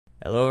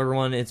Hello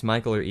everyone, it's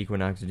Michael or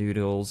Equinox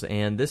Doodles,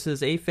 and this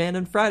is a Fan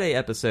and Friday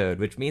episode,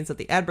 which means that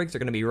the ad breaks are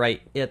going to be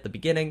right at the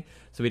beginning,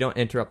 so we don't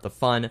interrupt the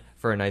fun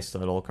for a nice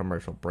little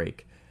commercial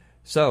break.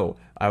 So,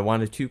 I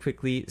wanted to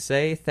quickly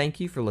say thank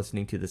you for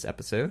listening to this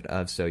episode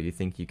of So You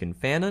Think You Can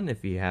Fanon.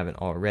 If you haven't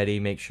already,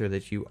 make sure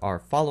that you are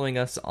following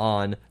us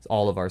on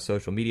all of our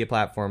social media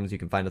platforms. You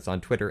can find us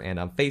on Twitter and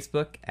on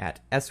Facebook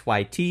at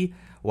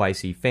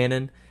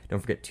SYTYCFanon.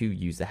 Don't forget to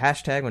use the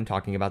hashtag when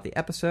talking about the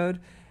episode,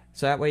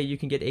 so that way you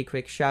can get a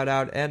quick shout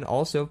out and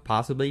also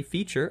possibly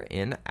feature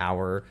in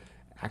our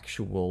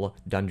actual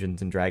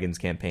Dungeons and Dragons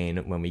campaign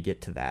when we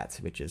get to that,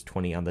 which is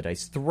 20 on the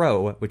dice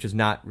throw, which is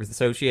not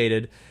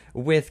associated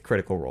with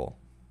Critical Role.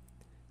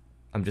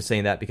 I'm just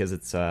saying that because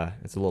it's a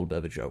little bit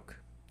of a joke.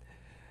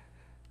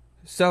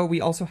 So we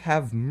also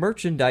have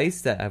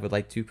merchandise that I would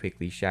like to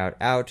quickly shout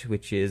out,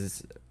 which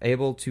is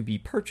able to be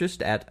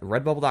purchased at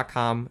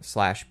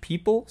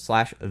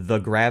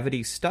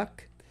redbubble.com/people/thegravitystuck.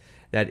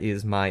 That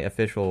is my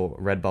official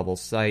Redbubble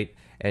site,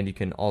 and you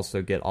can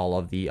also get all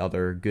of the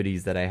other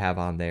goodies that I have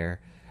on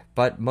there.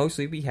 But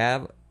mostly we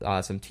have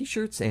some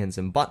t-shirts and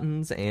some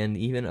buttons and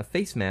even a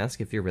face mask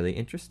if you're really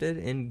interested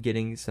in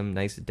getting some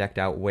nice decked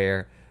out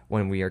wear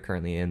when we are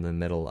currently in the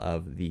middle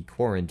of the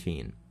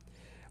quarantine.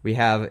 We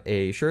have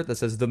a shirt that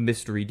says The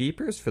Mystery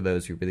Deepers for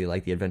those who really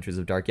like the adventures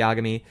of Dark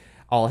Yagami,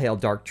 All Hail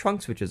Dark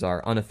Trunks, which is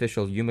our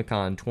unofficial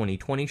Yumicon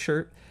 2020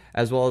 shirt,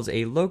 as well as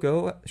a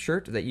logo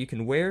shirt that you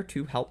can wear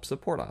to help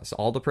support us.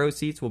 All the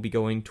proceeds will be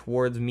going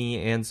towards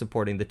me and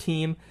supporting the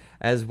team,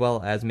 as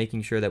well as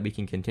making sure that we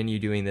can continue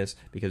doing this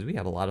because we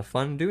have a lot of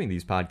fun doing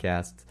these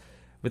podcasts.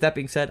 With that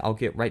being said, I'll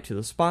get right to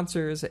the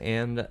sponsors,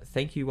 and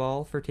thank you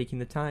all for taking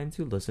the time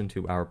to listen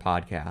to our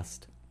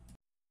podcast.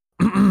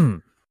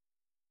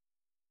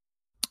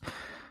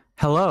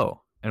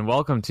 Hello, and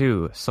welcome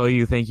to So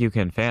You Think You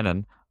Can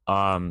Fanon.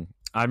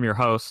 I'm your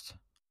host,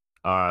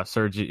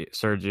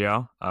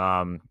 Sergio,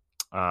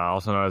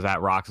 also known as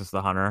 @Roxas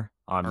the Hunter.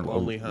 Our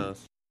only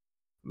host.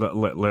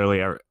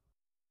 Literally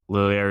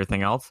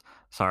everything else.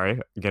 Sorry,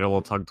 get a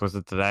little tongue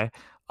twisted today.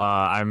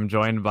 I'm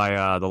joined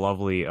by the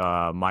lovely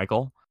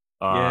Michael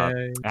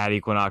at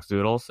Equinox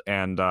Doodles,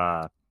 and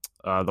the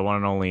one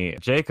and only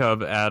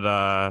Jacob at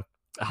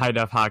High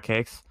Def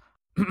Hotcakes.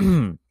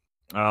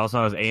 Also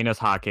known as Anus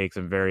Hotcakes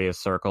in various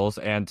circles.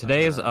 And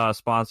today's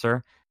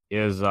sponsor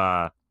is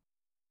Naughty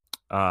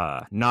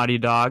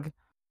Dog,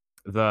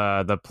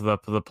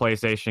 the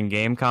PlayStation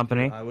game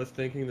company. I was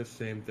thinking the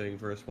same thing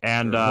for a sponsor.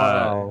 And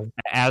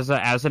as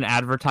an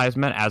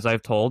advertisement, as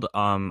I've told,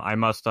 I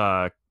must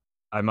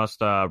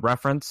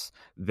reference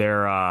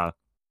their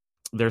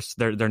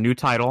new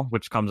title,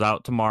 which comes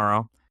out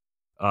tomorrow.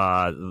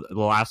 The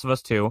Last of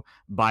Us 2,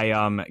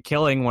 by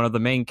killing one of the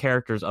main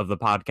characters of the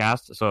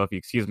podcast. So if you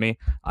excuse me,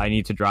 I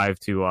need to drive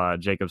to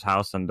Jacob's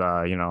house and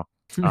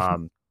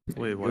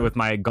Wait, what? with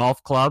my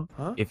golf club.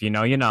 Huh? If you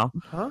know, you know.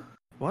 Huh?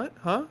 What?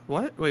 Huh?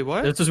 What? Wait,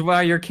 what? This is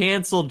why you're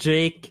canceled,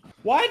 Jake.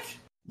 What?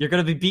 You're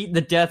going to be beaten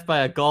to death by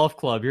a golf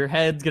club. Your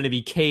head's going to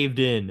be caved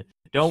in.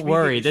 Don't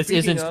worry, this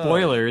isn't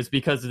spoilers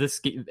because this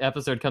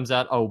episode comes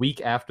out a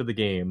week after the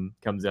game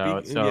comes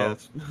out.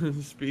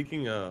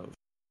 Speaking of,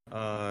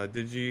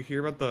 did you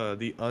hear about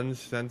the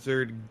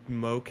uncensored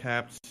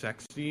mocap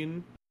sex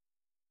scene?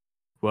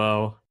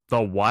 Whoa.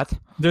 The what?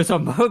 There's a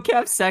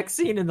mocap sex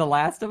scene in The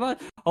Last of Us?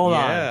 Hold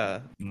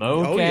on.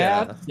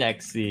 Mocap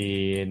sex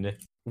scene.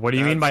 What do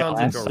you mean by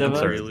uncensored?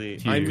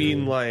 uncensored? I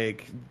mean,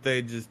 like,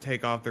 they just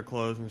take off their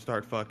clothes and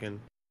start fucking.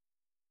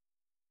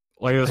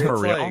 Like, it was for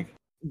real? Like,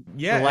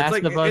 yeah, The Last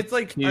of Us it's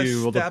like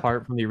 2 will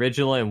depart from the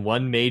original in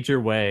one major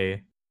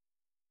way.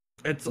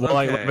 It's well,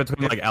 okay. like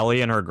between like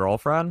Ellie and her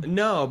girlfriend?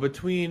 No,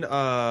 between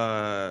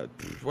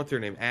what's her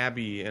name,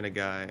 Abby, and a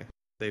guy.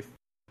 They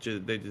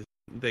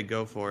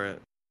go for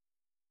it.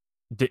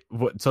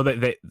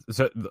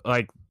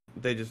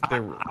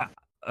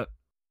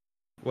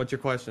 What's your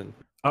question?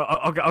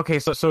 Okay.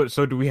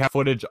 So do we have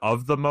footage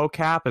of the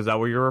mocap? Is that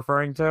what you're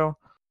referring to?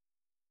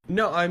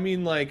 No, I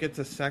mean, like, it's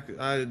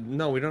a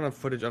no, we don't have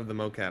footage of the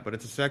mocap, but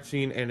it's a sex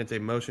scene and it's a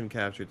motion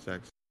captured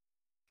sex.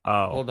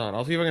 Oh, hold on,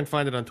 I'll see if I can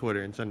find it on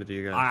Twitter and send it to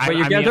you guys. But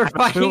you guys are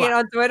finding it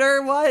on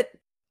Twitter? What?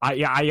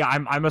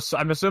 I'm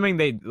assuming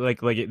they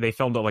like they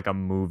filmed it like a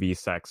movie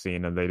sex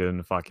scene and they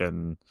didn't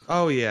fucking.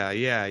 Oh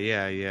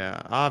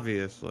yeah.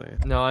 Obviously.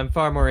 No, I'm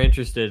far more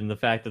interested in the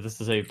fact that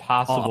this is a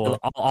possible.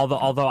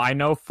 Although I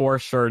know for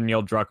sure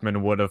Neil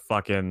Druckmann would have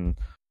fucking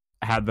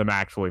had them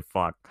actually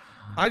fuck.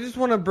 I just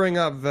want to bring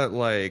up that,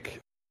 like,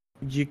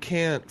 you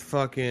can't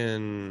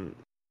fucking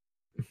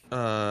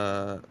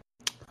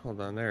hold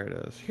on, there it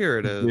is. Here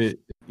it is.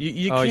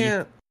 You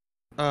can't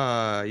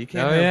have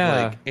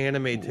like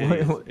anime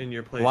titties in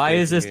your PlayStation. Why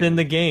is this game, in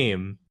the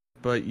game?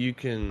 But you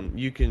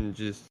can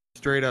just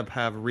straight up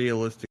have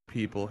realistic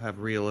people have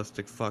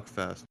realistic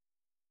fuckfest.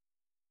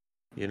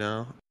 You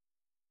know?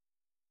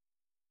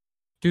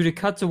 Dude, it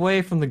cuts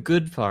away from the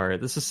good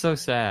part. This is so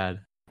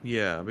sad.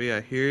 Yeah, but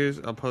yeah,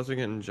 I'm posting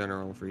it in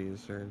general for you,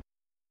 sir.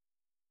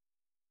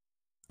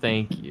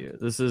 Thank you.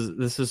 This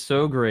is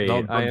so great.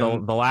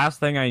 The last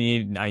thing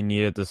I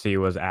needed to see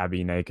was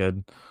Abby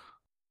naked.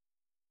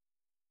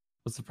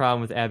 What's the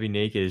problem with Abby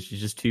naked? Is she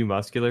just too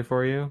muscular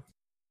for you?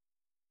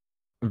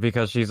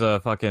 Because she's a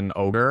fucking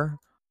ogre.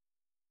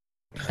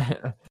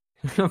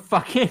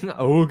 Fucking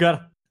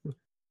ogre.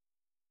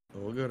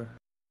 Oh, good.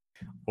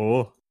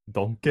 Oh,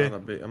 donkey.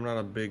 I'm not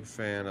a big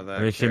fan of that.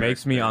 I mean, she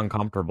makes me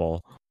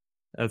uncomfortable.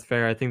 That's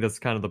fair. I think that's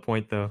kind of the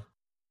point, though.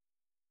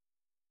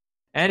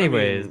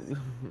 Anyways,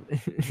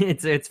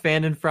 it's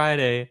Fandom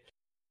Friday,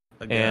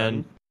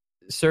 and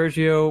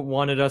Sergio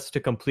wanted us to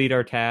complete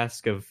our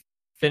task of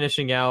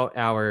finishing out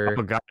our.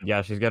 Oh god,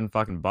 yeah, she's getting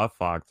fucking butt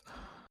fucked.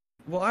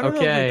 Well, I don't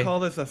know if we call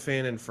this a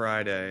Fandom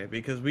Friday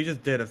because we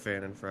just did a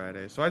Fandom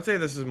Friday, so I'd say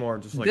this is more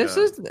just like.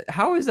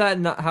 How is that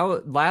not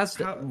the last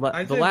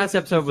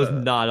episode was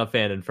not a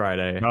Fandom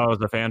Friday? No, it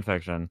was a fan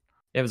fiction.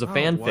 It was a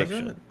fan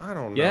fiction. I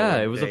don't know.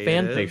 Yeah, it was a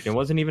fan fiction. It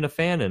wasn't even a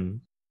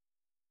fanon.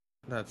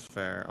 That's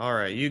fair. All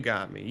right, you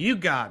got me. You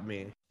got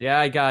me. Yeah,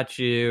 I got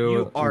you.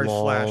 You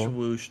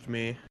r/whooshed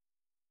me.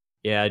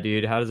 Yeah,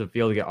 dude. How does it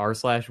feel to get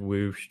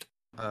r/whooshed?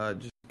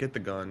 Just get the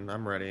gun.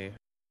 I'm ready.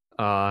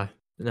 No,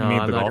 you mean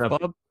I'm the golf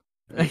club?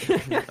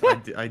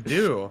 I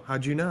do.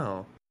 How'd you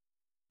know?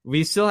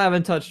 We still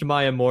haven't touched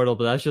My Immortal,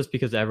 but that's just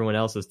because everyone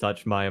else has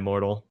touched My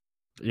Immortal.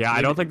 Yeah,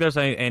 I don't think there's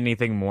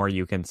anything more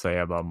you can say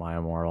about My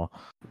Immortal.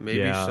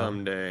 Maybe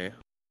someday.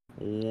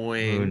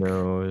 Wink. Who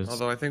knows?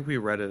 Although I think we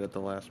read it at the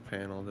last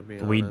panel, to be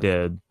honest. We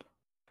did.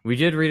 We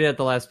did read it at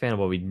the last panel,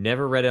 but we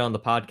never read it on the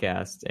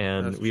podcast.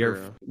 And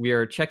we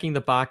are checking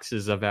the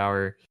boxes of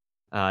our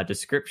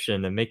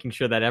description and making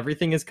sure that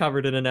everything is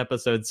covered in an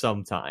episode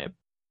sometime.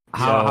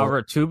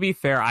 However, to be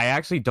fair, I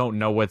actually don't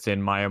know what's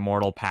in My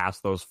Immortal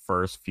past those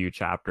first few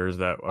chapters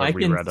that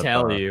we read.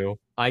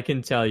 I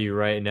can tell you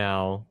right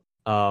now.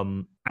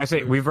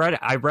 Actually,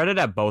 I read it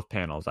at both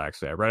panels.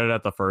 Actually, I read it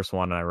at the first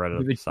one and I read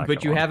it at the second.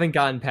 But you haven't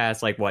gotten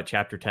past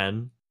chapter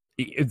 10?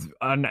 It's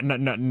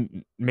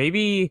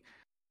maybe.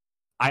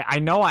 I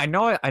know.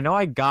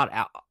 I got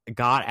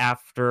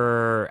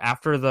after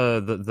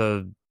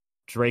the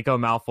Draco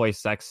Malfoy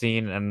sex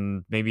scene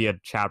and maybe a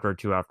chapter or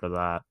two after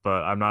that,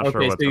 but I'm not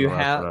sure.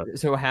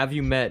 So have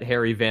you met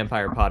Harry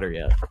Vampire Potter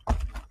yet?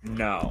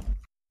 No.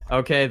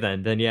 Okay,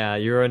 then yeah,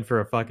 you're in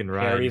for a fucking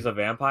ride. Harry's a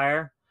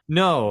vampire?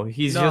 No,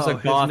 he's just a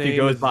goth who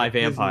goes by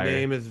vampire. His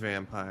name is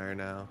Vampire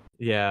now.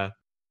 Yeah.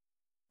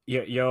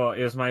 Yo,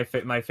 is my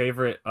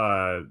favorite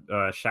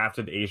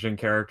shafted Asian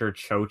character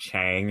Cho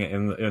Chang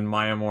in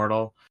My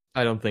Immortal?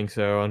 I don't think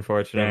so,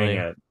 unfortunately.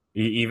 Dang it.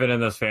 Even in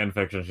this fan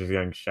fiction, she's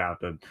getting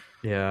shafted.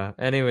 Yeah.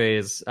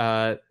 Anyways,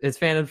 it's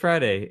Fandom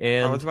Friday,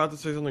 and I was about to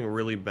say something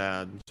really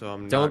bad, so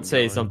I'm. Don't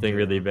say something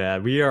really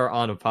bad. We are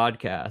on a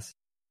podcast,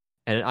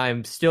 and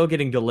I'm still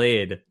getting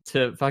delayed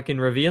to fucking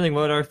revealing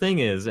what our thing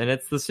is, and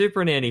it's the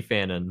Super Nanny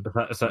fanon.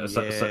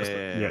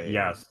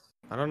 Yes.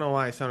 I don't know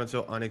why I sounded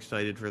so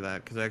unexcited for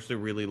that because I actually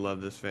really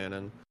love this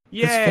fanon.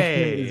 Yay! This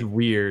fanon is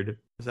weird.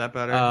 Is that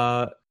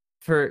better?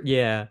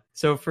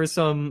 So for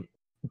some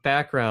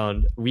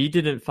background, we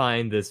didn't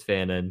find this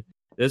fanon.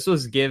 This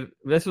was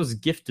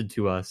gifted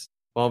to us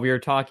while we were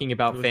talking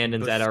about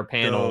fanons at our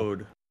panel.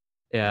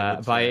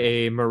 Yeah, by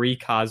a Marie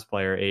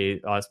cosplayer,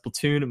 a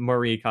Splatoon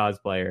Marie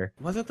cosplayer.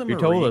 Was it the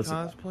Marie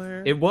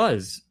cosplayer? It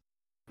was.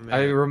 Man.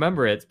 I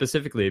remember it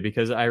specifically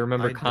because I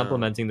remember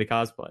complimenting the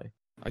cosplay.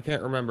 I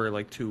can't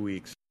remember 2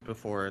 weeks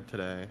before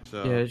today.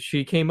 So yeah,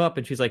 she came up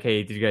and she's like,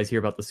 "Hey, did you guys hear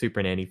about the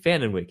Super Nanny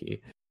fanon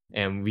wiki?"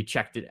 And we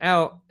checked it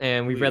out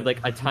and we read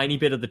a tiny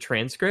bit of the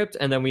transcript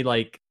and then we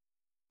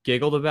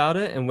giggled about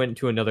it and went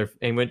to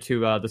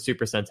the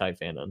Super Sentai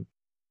fanon.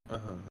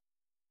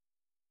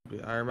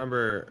 I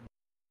remember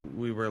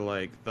we were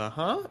like, the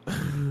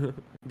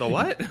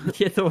what?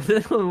 Yeah, the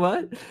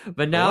what?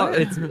 But now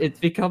it's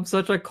become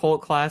such a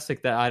cult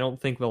classic that I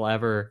don't think we'll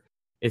ever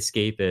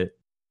escape it.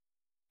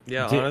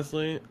 Yeah,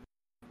 honestly,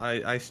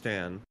 I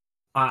stand.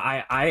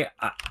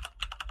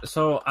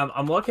 So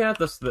I'm looking at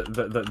this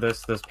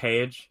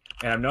page,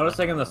 and I'm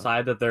noticing on the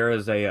side that there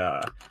is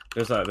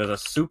there's a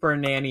Super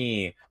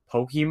Nanny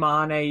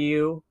Pokemon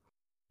AU.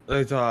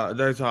 There's a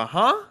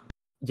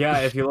Yeah,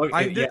 if you look,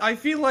 I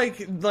feel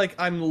like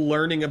I'm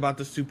learning about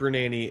the Super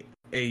Nanny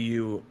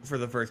AU for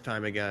the first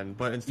time again,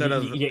 but instead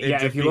of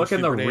if you look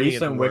in the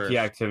recent wiki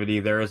activity,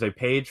 there is a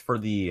page for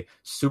the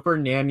Super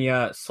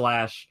Nanya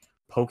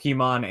 /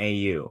 Pokemon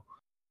AU.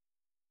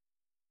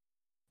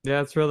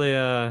 Yeah, it's really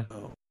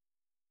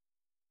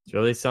it's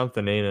really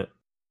something, ain't it?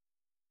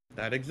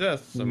 That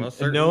exists. So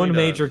known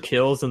major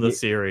kills in the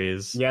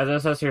series. Yeah,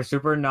 this says here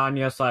Super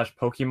Nanya /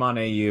 Pokemon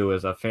AU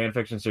is a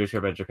fanfiction series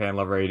by Japan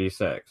Lover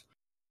 86.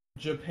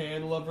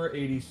 Japan Lover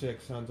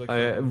 86 sounds like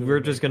we're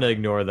just gonna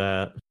ignore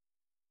that.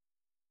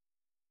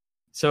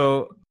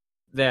 So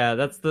yeah,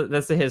 that's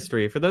the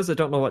history. For those that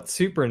don't know what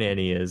Super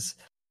Nanny is,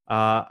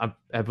 I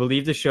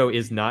believe the show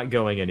is not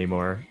going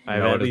anymore.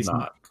 No, it is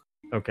not.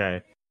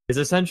 Okay. It's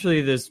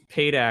essentially this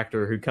paid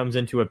actor who comes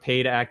into a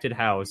paid acted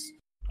house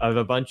of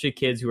a bunch of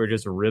kids who are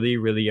just really,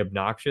 really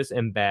obnoxious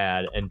and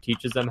bad and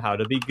teaches them how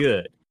to be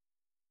good.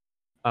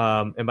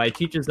 And by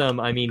teaches them,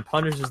 I mean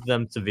punishes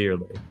them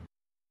severely.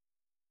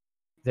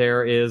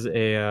 There is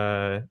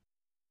a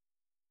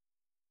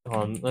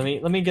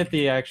let me get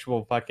the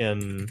actual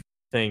fucking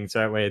thing, so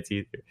that way it's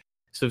easier.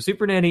 So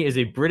Super Nanny is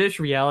a British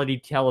reality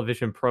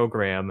television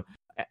program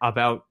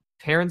about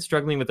parents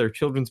struggling with their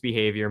children's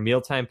behavior,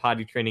 mealtime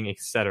potty training,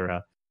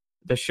 etc.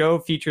 The show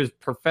features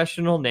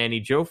professional nanny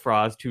Jo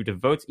Frost, who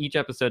devotes each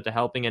episode to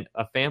helping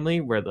a family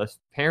where the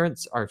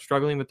parents are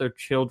struggling with their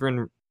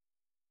children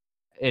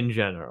in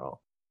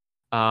general.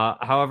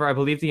 However, I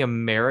believe the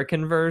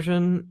American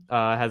version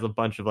has a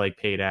bunch of like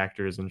paid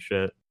actors and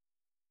shit.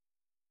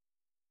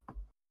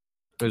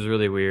 It was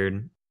really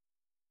weird.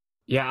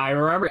 Yeah, I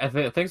remember.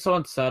 I think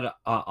someone said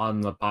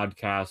on the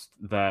podcast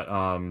that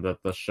that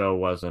the show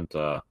wasn't.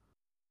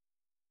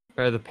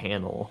 Or the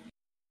panel.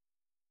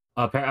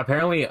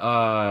 Apparently,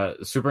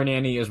 Super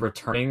Nanny is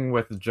returning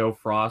with Jo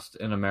Frost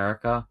in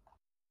America.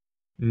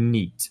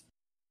 Neat.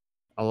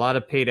 A lot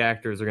of paid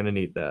actors are going to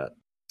need that.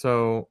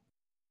 So,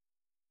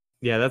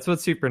 yeah, that's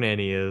what Super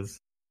Nanny is.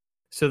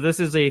 So this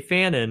is a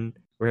fanon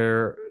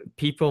where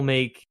people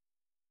make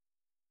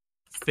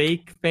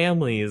fake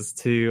families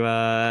for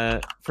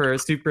a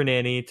Super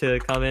Nanny to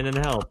come in and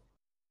help.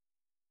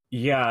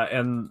 Yeah,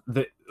 and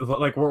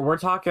we're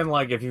talking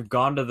like if you've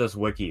gone to this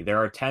wiki, there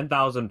are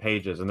 10,000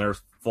 pages and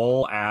there's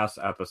full ass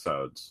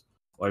episodes,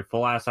 like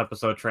full ass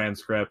episode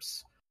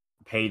transcripts,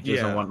 pages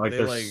and what. Like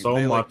there's so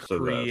much to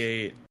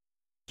create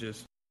this.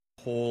 Just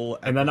whole.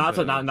 And then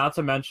not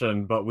to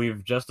mention, but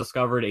we've just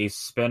discovered a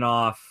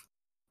spin-off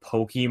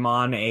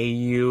Pokemon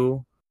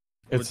AU.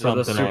 It's for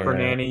the Super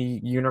Nanny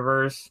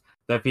universe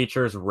that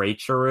features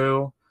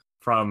Raichu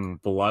from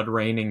Blood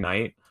Raining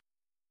Knight.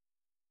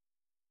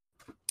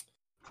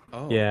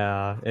 Oh.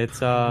 Yeah, it's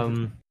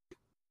something,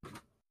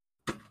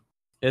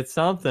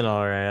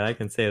 all right. I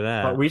can say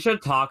that. But we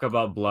should talk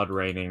about Blood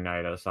Raining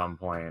Knight at some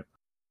point.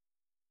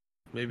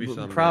 Maybe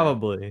someday.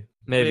 Probably,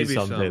 maybe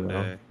someday.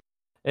 Though.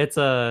 It's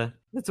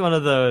one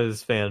of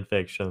those fan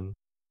fiction.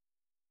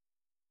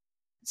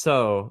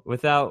 So,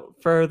 without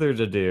further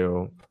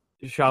ado,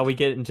 shall we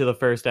get into the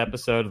first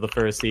episode of the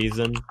first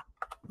season,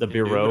 the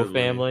Bureau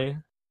family?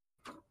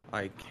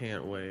 I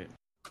can't wait.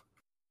 All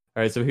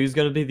right, so who's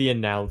going to be the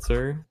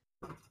announcer?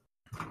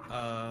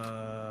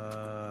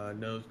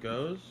 Nose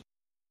goes.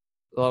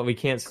 Well, we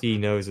can't see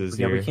noses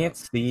Yeah, here. we can't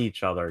see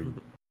each other,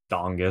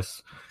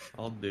 dongus.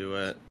 I'll do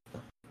it.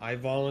 I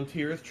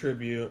volunteer as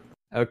tribute.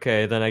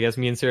 Okay, then I guess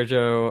me and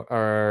Sergio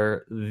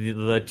are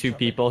the two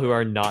people who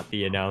are not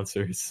the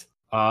announcers.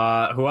 Who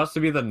wants to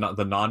be the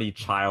naughty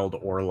child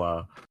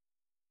Orla?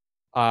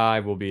 I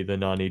will be the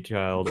naughty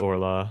child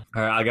Orla.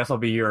 All right, I guess I'll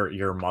be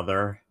your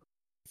mother.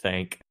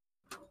 Thank.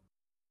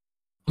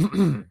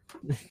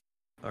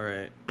 All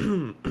right.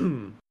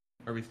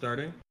 Are we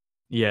starting?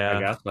 Yeah. I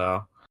guess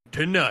so.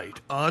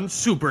 Tonight on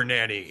Super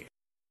Nanny.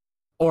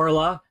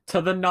 Orla,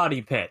 to the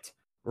naughty pit.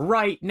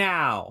 Right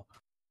now.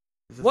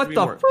 What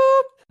the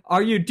foop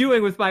are you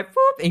doing with my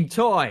fooping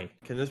toy?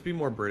 Can this be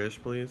more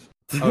British, please?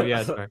 Oh,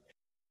 yeah, sorry.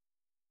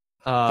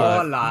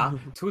 Orla,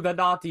 to the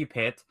naughty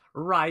pit.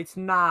 Right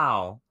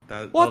now.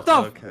 What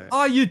the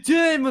are you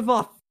doing with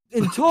my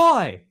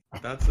toy?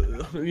 That's,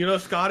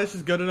 Scottish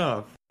is good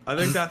enough. I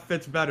think that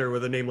fits better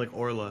with a name like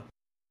Orla.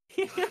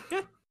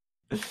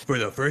 For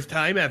the first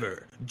time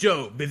ever,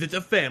 Joe visits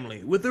a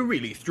family with a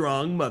really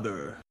strong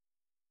mother.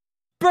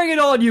 Bring it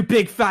on, you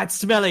big fat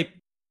smelly.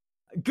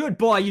 Good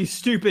boy, you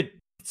stupid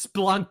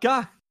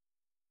splunker.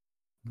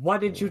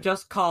 What did you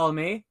just call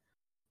me?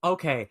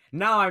 Okay,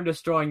 now I'm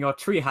destroying your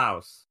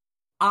treehouse.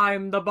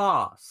 I'm the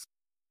boss.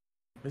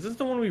 Is this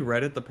the one we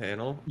read at the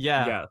panel?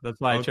 Yeah. That's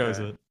why I chose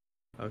it.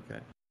 Okay.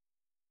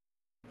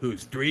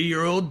 Whose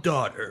 3-year-old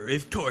daughter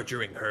is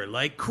torturing her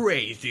like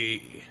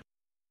crazy.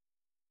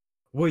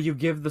 Will you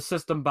give the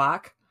system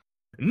back?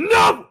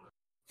 No!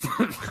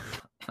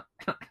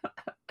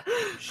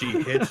 She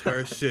hits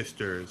her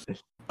sisters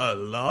a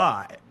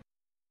lot.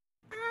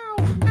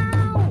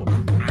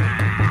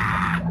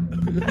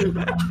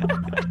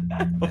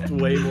 That's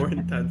way more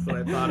intense than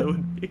I thought it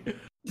would be.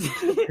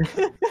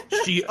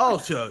 She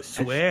also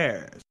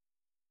swears.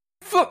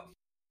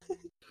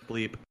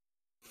 Bleep.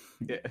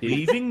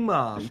 Leaving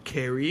mom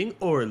carrying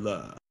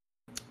Orla.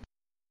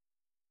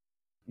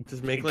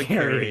 Just make like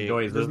carrying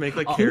noises. Just make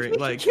like carrying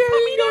like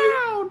put me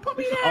down. Put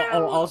me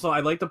down. Also,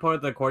 I'd like to point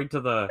out that according to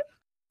the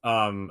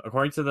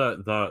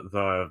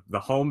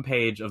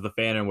homepage of the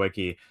Fanon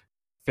Wiki,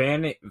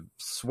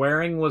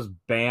 swearing was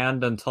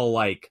banned until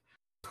like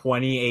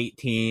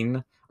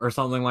 2018 or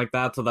something like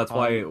that. So that's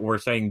why we're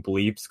saying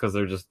bleeps, because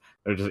there just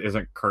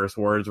isn't curse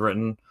words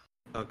written.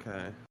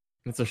 Okay.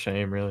 It's a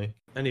shame, really.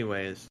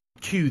 Anyways,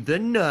 to the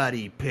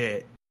naughty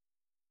pit.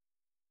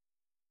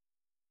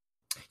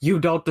 You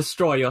don't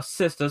destroy your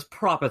sister's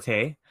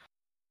property.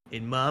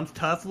 In mom's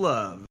tough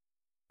love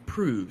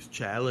proves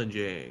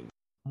challenging.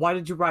 Why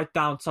did you write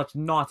down such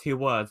naughty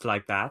words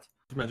like that?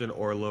 Imagine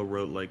Orla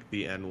wrote like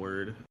the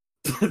N-word.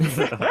 She's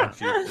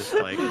just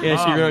like,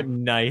 yeah, she wrote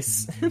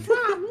nice.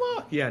 Mom,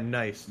 look. Yeah,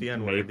 nice. The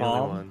N-word.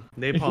 Napalm.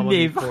 Napalm on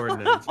the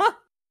coordinates.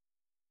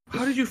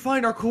 How did you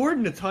find our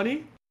coordinates,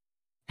 honey?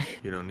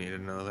 You don't need to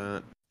know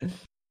that.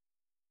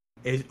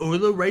 As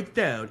Orla writes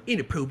down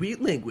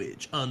inappropriate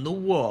language on the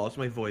walls,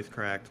 my voice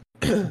cracked.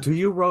 Do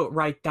you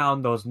write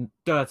down those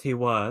dirty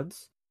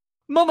words?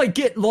 Mama,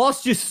 get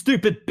lost, you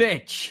stupid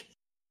bitch!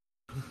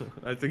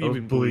 I think you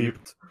mean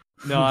bleeped.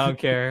 No, I don't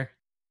care.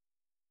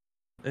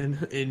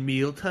 And in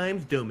meal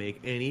times, don't make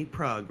any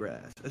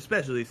progress,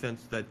 especially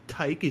since the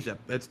tyke is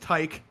that's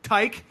tyke.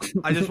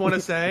 I just want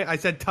to say, I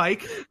said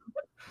tyke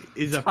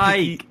is a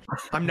picky.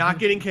 I'm not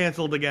getting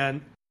canceled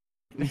again.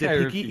 He's a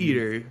picky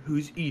eater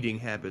whose eating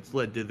habits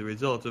led to the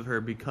results of her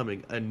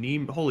becoming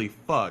anemic. Holy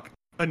fuck,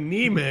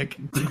 anemic.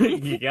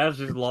 Yeah,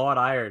 she's low on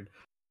iron.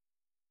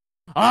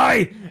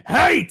 I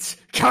hate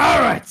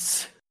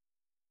carrots.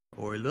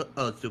 Orla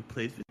also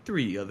plays with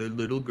 3 other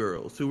little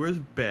girls who are as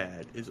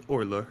bad as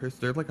Orla.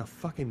 They're like a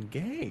fucking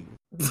gang.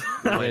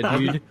 Yeah,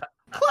 dude.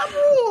 Club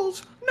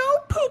rules: no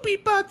poopy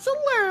butts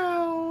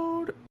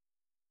allowed.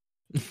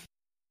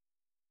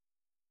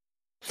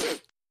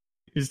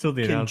 You're still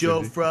the Can announcer.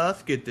 Joe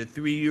Frost get the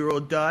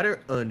 3-year-old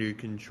daughter under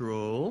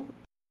control?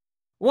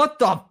 What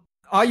the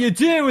are you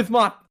doing with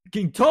my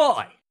fucking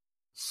toy?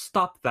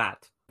 Stop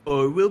that.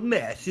 Or will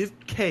massive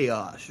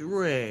chaos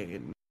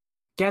reign?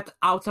 Get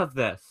out of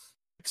this.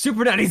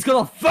 Super Nanny's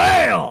gonna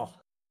fail!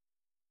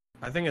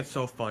 I think it's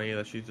so funny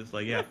that she's just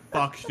like, yeah,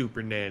 fuck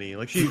Super Nanny.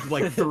 Like, she's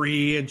like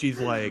 3 and she's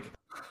like,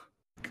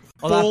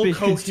 Oh, that full bitch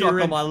can suck on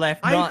coherent. my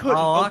left I nut. could,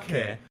 Oh,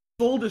 okay. okay.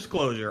 Full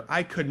disclosure,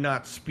 I could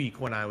not speak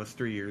when I was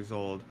 3 years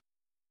old.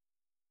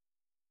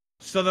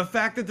 So the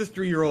fact that this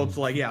 3-year-old's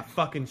like, yeah,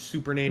 fucking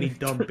Super Nanny,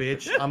 dumb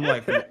bitch, I'm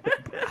like,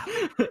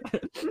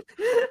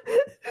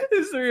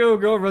 This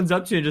 3-year-old girl runs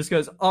up to you and just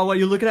goes, "Oh, what are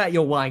you looking at,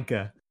 you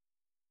wanker?"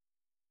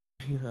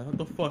 yeah, what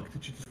the fuck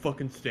did you just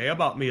fucking say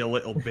about me, a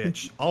little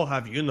bitch? I'll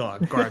have you know I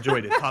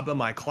graduated top of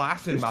my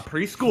class in my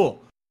preschool.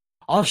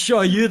 I'll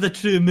show you the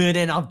true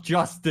meaning of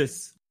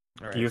justice.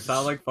 All right. You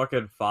sound like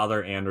fucking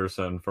Father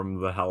Anderson from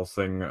The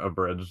Helsing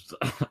Abridged.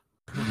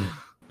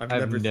 I've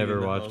never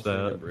seen watched the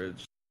Hellsing that.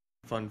 Abridged.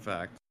 Fun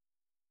fact.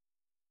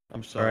 I'm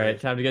All sorry. right,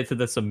 time to get to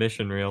the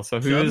submission reel. So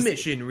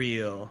Submission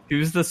reel.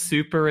 who's the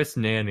superest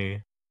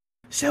nanny?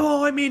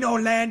 So I'm in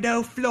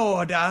Orlando,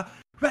 Florida,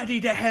 ready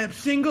to help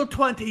single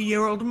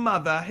 20-year-old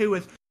mother who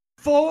has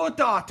 4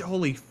 daughters.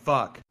 Holy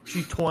fuck.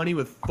 She's 20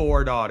 with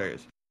 4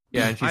 daughters.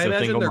 Yeah, and she's I a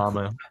imagine single they're-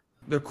 mama.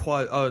 They're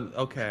quad. Oh,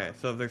 okay.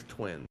 So there's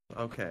twins.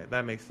 Okay,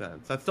 that makes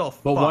sense. That's still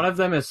But fuck. one of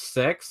them is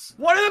 6?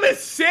 One of them is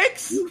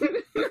 6?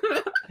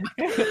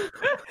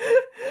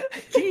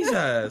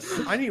 Jesus.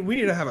 We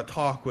need to have a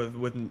talk with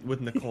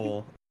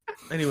Nicole.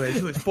 Anyways,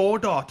 who has 4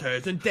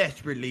 daughters and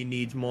desperately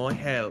needs more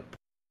help.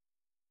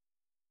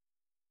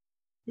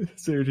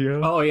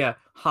 Sergio. Oh yeah.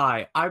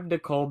 Hi, I'm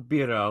Nicole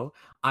Biro.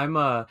 I'm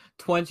a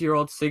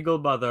 20-year-old single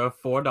mother of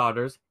 4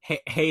 daughters.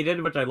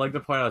 Hayden, which I'd like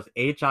to point out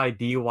is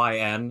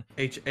Hidyn.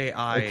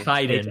 H-A-I.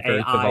 Hayden,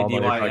 first of all,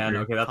 Haidyn. motherfucker.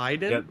 Okay, that's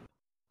Hayden? yeah.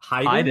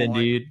 Hayden,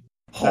 dude.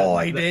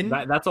 Hayden?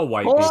 That's a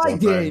white people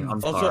thing. I'm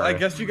sorry. Also, I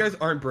guess you guys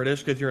aren't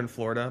British because you're in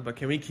Florida, but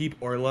can we keep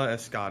Orla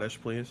as Scottish,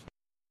 please?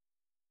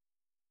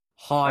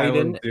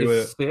 Hayden do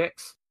is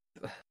 6.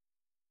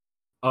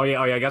 Oh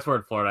yeah. I guess we're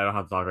in Florida. I don't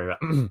have to talk like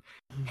that.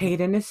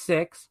 Hayden is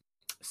 6.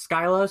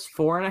 Skyla's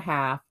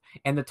 4.5,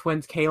 and the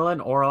twins Kayla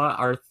and Orla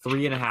are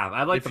 3.5.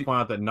 I'd like to point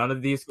out that none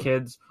of these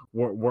kids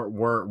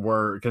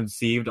were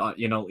conceived,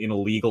 in a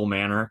legal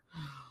manner.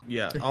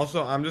 Yeah.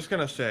 Also, I'm just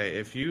gonna say,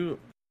 if you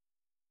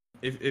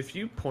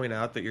point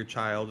out that your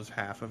child is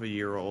half of a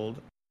year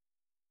old,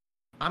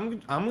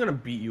 I'm gonna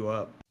beat you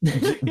up.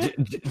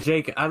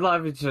 Jake, I'd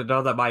love you to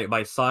know that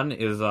my son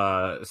is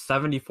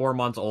 74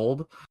 months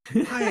old.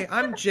 Hi,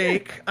 I'm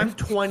Jake. I'm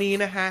 20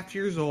 and a half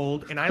years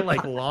old, and I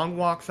like long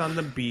walks on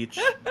the beach.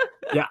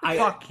 Yeah,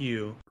 Fuck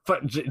you.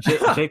 But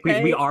Jake,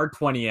 we are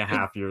 20 and a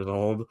half years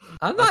old.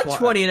 I'm not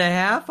 20 and a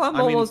half. I'm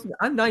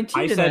 19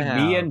 I and a said half.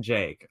 me and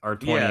Jake are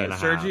 20 and a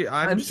half.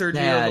 I'm Sergio's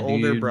sad,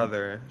 older dude.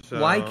 brother.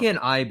 So Why can't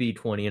I be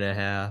 20 and a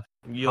half?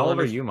 How old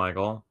are you,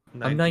 Michael?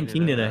 I'm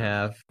 19 and a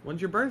half.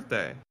 When's your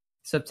birthday?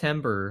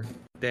 September.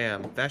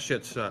 Damn, that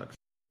shit sucks.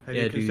 Have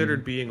Yeah, you dude.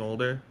 considered being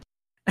older?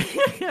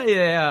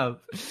 Yeah.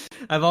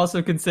 I've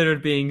also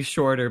considered being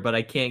shorter, but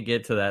I can't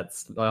get to that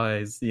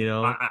size, you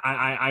know?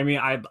 I mean,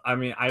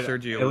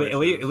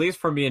 Sergio at least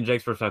from me and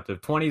Jake's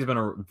perspective, 20's been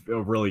a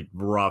really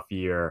rough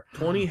year.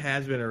 20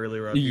 has been a really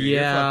rough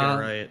year. Yeah. You're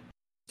fucking right.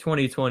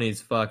 2020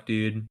 is fuck,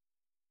 dude.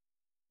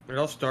 It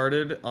all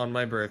started on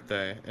my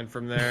birthday, and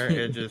from there,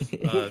 it just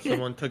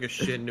someone took a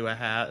shit into a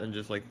hat and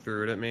just like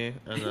threw it at me,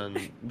 and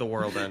then the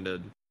world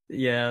ended.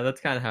 Yeah,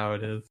 that's kind of how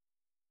it is.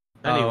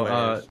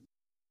 Anyways,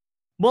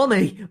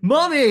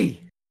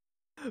 Mommy!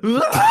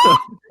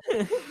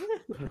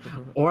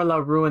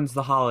 Orla ruins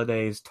the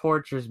holidays,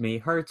 tortures me,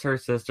 hurts her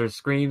sister,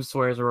 screams,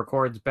 swears, and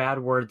records bad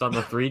words on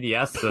the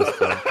 3DS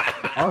system.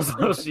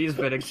 Also, she's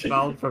been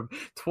expelled from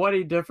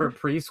 20 different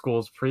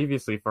preschools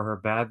previously for her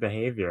bad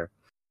behavior.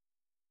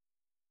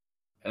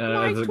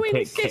 my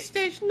twin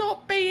sister's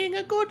not being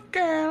a good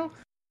girl.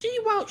 She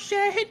won't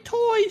share her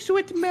toys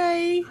with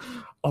me.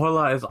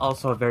 Orla is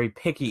also a very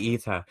picky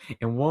eater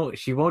and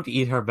won't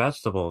eat her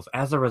vegetables.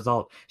 As a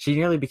result, she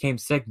nearly became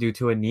sick due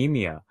to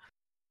anemia.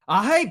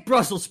 I hate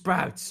Brussels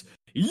sprouts!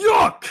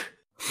 Yuck!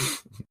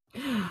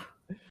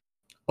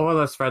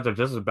 Orla's friends are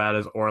just as bad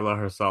as Orla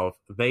herself.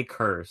 They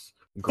curse.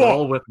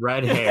 Girl with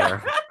red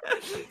hair.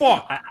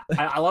 Fuck.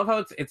 I love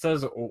how it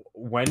says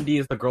Wendy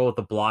is the girl with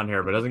the blonde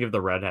hair, but it doesn't give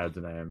the redhead's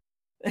name.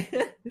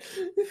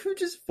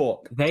 Just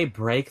fuck. They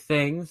break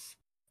things.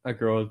 A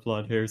girl with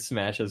blonde hair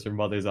smashes her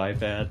mother's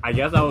iPad. I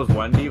guess that was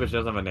Wendy, but she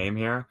doesn't have a name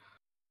here.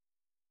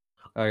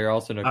 Oh, you're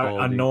also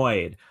Nicole.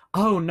 Annoyed.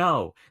 Oh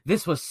no,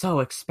 this was so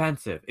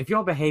expensive. If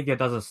your behavior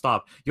doesn't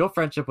stop, your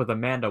friendship with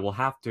Amanda will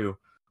have to.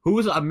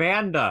 Who's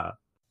Amanda?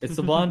 It's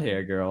the blonde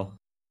hair girl.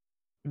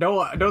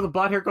 No, the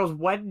blonde hair girl's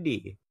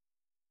Wendy.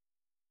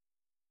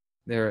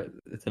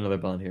 It's another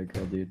blonde hair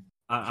girl, dude.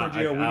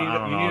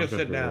 Sergio, you need to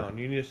sit down.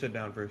 You need to sit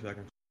down for a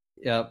second.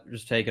 Yep,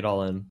 just take it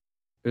all in.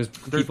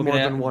 There's more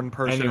than one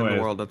person in the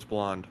world that's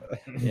blonde.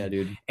 Yeah,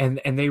 dude. And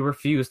they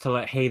refuse to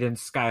let Hayden,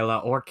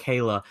 Skyla, or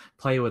Kayla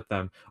play with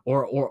them,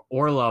 or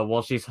Orla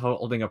while she's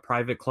holding a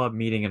private club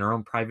meeting in her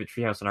own private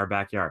treehouse in our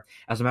backyard.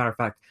 As a matter of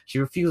fact, she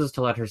refuses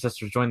to let her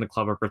sisters join the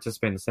club or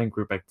participate in the same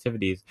group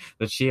activities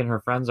that she and her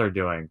friends are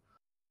doing.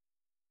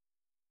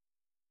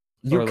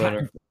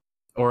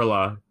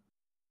 Orla.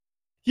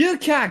 You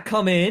can't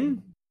come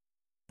in.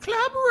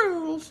 Club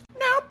rules.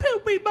 No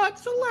poopy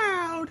butts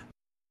allowed.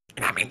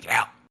 And I'm in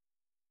jail.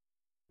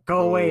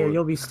 Go away or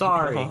you'll be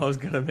sorry. I was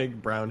gonna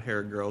make brown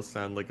hair girl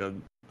sound like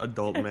an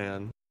adult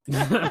man.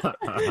 Yeah,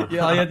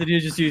 all you have to do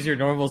is just use your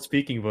normal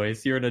speaking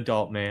voice. You're an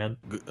adult man.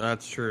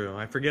 That's true.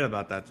 I forget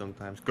about that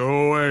sometimes.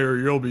 Go away or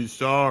you'll be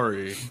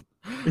sorry.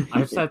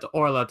 I've sent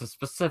Orla to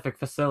specific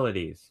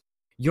facilities.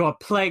 Your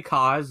play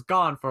car is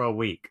gone for a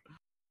week.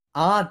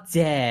 I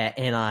dare,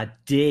 and I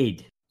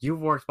did. You've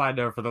worked by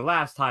there for the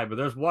last time, but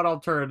there's one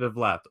alternative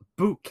left.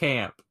 Boot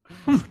camp.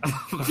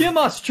 You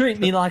must treat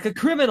me like a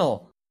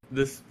criminal.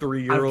 This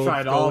 3-year-old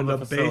going to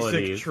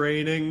basic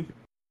training.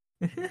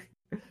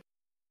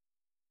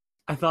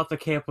 I thought the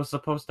camp was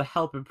supposed to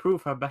help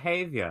improve her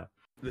behavior.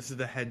 This is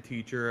the head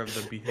teacher of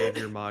the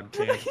behavior mod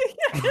camp.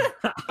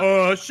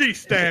 She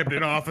stabbed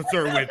an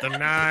officer with a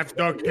knife,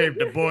 duct taped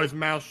the boy's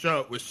mouth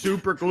shut with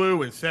super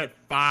glue, and set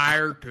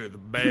fire to the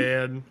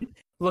bed.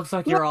 Looks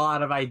like you're all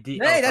out of ideas.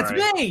 Hey, that's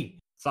me!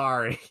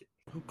 Sorry.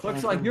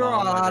 Looks like you're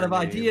all out of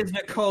ideas,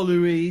 Nicole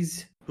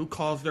Louise. Who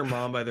calls their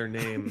mom by their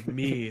name?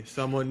 Me.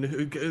 Someone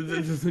who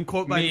doesn't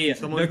quote by me.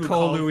 Someone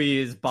Nicole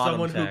Louise.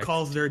 Someone who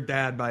calls their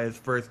dad by his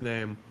first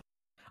name.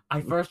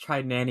 I first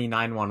tried Nanny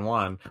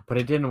 911, but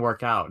it didn't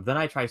work out. Then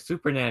I tried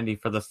Super Nanny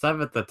for the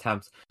 7th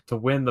attempt to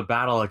win the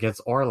battle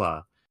against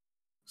Orla.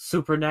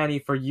 Super Nanny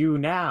for you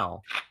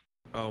now.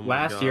 Oh my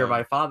Last year,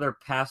 my father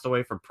passed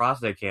away from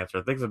prostate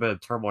cancer. Things have been in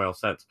turmoil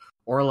since.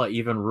 Orla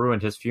even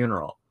ruined his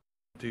funeral.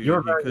 Dude,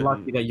 you're very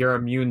lucky that you're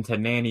immune to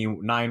Nanny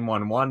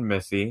 911,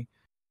 Missy.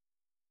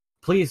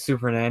 Please,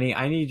 Super Nanny,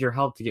 I need your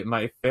help to get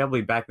my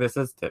family back this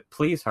instant.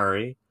 Please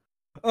hurry.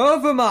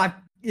 Over my...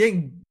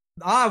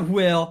 I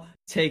will.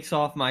 Takes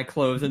off my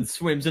clothes and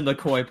swims in the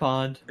koi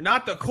pond.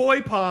 Not the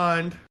koi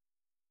pond.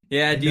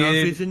 Yeah, dude. Enough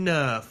is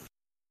enough.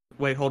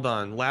 Wait, hold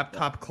on.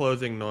 Laptop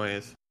closing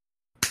noise.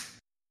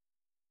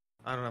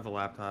 I don't have a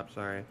laptop,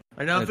 sorry.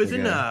 Enough is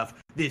enough.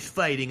 This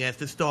fighting has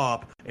to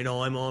stop, and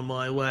I'm on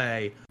my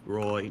way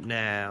right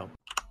now.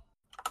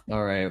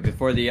 Alright,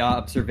 before the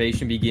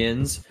observation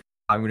begins,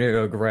 I'm gonna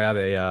go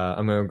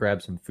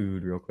grab some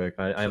food real quick.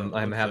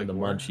 I'm having the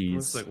munchies.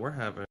 Looks like we're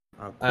having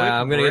a quick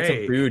I'm gonna break. get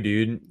some food,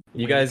 dude.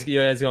 You guys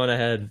going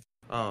ahead.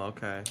 Oh,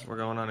 okay. We're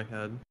going on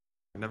ahead.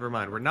 Never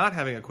mind. We're not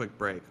having a quick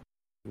break.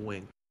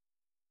 Wink.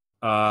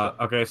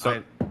 Okay,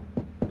 so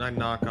I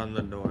knock on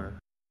the door.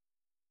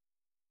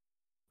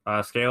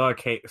 Skyla.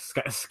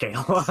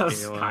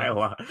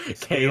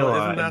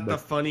 Isn't that the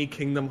funny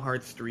Kingdom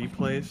Hearts 3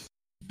 place?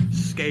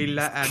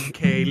 Skyla and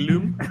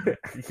Kalum.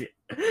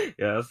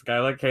 Yeah,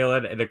 Skyla,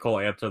 Kayla, and Nicole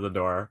answer the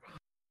door.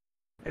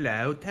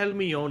 Hello, tell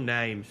me your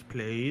names,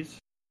 please.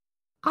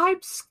 I'm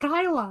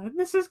Skyla, and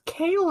this is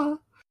Kayla.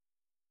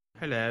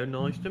 Hello,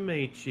 nice to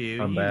meet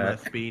you. I'm you back.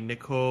 must be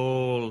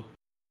Nicole.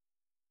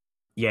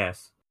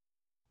 Yes.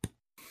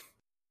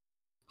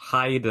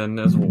 Hayden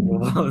is in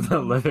the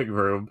living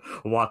room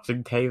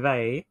watching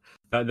TV.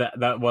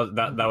 That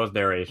was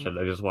narration.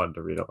 I just wanted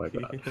to read it like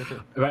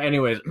that. But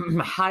anyways,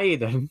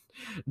 Hayden,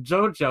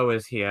 JoJo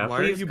is here. Why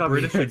Please are you come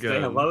British here and say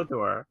again? hello to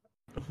her.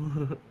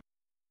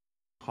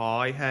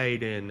 Hi,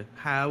 Hayden.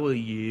 How are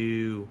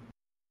you?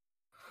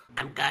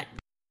 I'm good.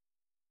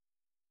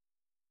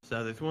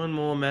 So there's one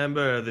more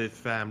member of this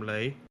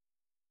family.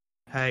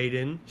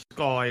 Hayden,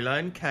 Skyla,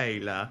 and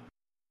Kayla.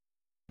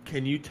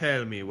 Can you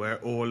tell me where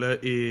Orla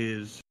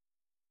is?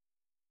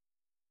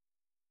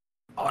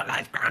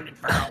 Orla's grounded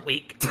for a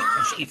week.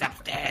 She's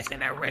upstairs in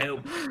her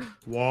room.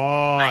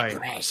 Why? My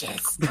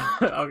precious.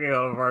 Okay,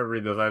 before I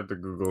read this, I have to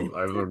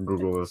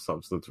Google this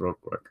substance real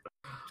quick.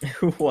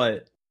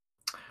 What?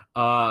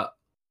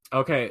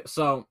 Okay,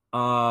 so,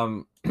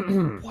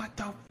 What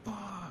the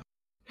fuck?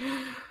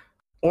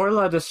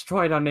 Orla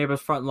destroyed our neighbor's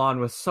front lawn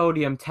with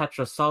sodium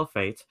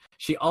tetrasulfate.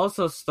 She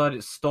also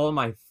stole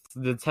my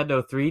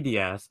Nintendo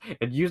 3DS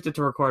and used it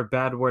to record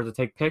bad words and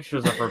take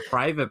pictures of her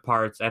private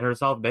parts and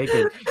herself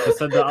naked to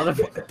send to other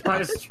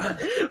parts.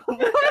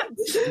 What?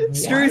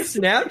 Struth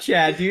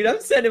Snapchat, dude. I'm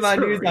sending my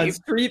news on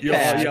Street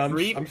Pass. Yeah,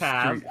 Street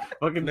Pass.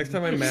 Fucking next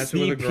time I match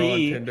with a girl on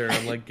Tinder,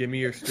 I'm like, give me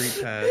your Street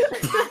Pass.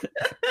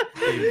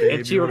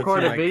 And she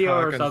recorded a video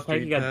of herself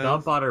taking a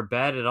dump on her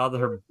bed and on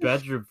her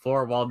bedroom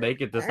floor while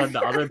naked to send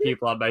to other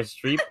people on my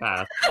Street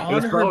Pass. It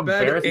was so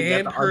embarrassing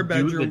and her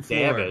bedroom floor.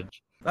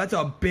 Damage. That's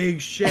a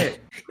big shit.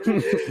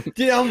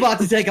 Dude, I'm about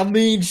to take a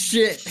mean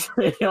shit.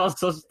 He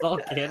also stole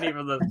candy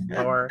from the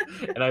store,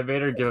 and I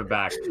made her give it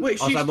back. Wait,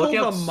 she also, I'm looking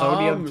up stole the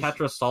sodium mom's.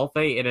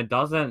 tetrasulfate, and it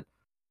doesn't.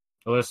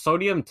 Well, there's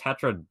sodium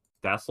tetradecyl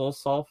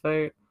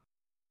sulfate,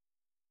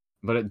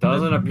 but it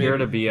doesn't appear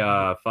to be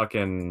a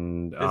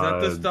fucking. Is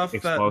that the stuff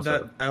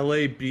explosive. that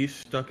LA Beast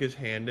stuck his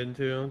hand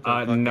into?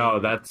 No,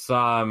 that's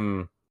I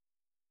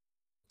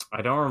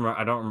don't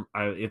remember.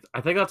 I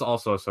think that's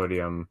also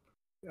sodium.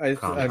 I'm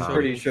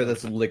pretty sure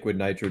that's liquid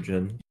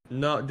nitrogen.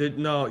 No,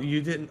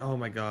 you didn't. Oh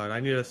my god, I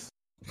need a.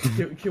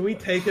 Can we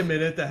take a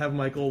minute to have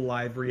Michael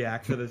live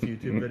react to this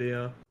YouTube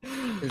video?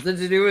 It's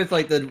to do with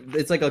like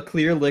it's like a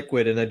clear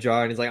liquid in a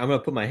jar, and he's like, I'm gonna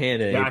put my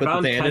hand in it. Yeah, he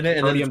puts his hand in it,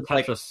 and then it's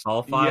like,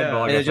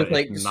 tetrasulfide, and it just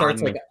like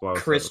starts like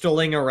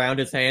crystalling around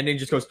his hand, and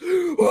he just goes,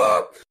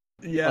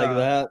 yeah, like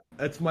that.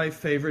 That's my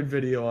favorite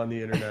video on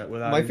the internet.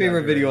 My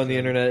favorite video on the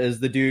internet is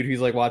the dude who's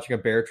like watching a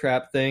bear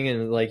trap thing,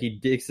 and like he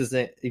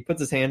puts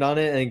his hand on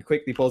it, and he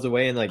quickly pulls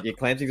away, and like it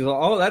clamps. He goes,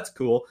 "Oh, that's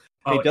cool."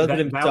 He does it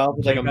himself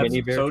with like a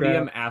mini bear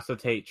sodium trap.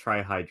 acetate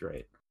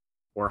trihydrate,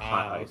 or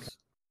hot ice.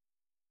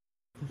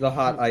 The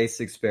hot ice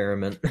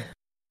experiment.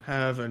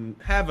 Have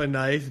a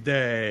nice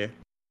day.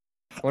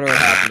 I wonder what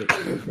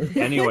happened.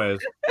 Anyways,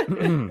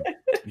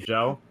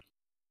 Joe,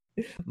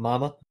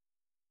 Mama.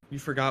 You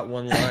forgot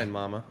one line,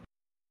 Mama.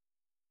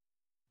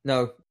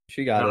 No,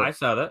 she got it. I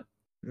said it.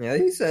 Yeah,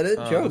 you said it.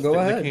 Joe, go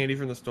ahead. The candy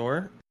from the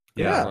store?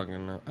 Yeah.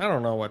 I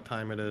don't know what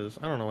time it is.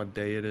 I don't know what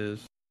day it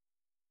is.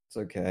 It's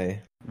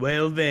okay.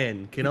 Well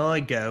then, can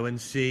I go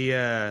and see,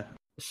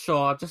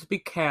 Sure, just be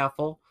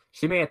careful.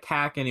 She may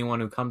attack anyone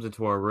who comes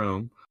into her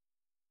room.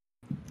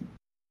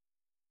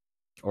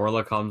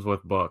 Orla comes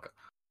with book.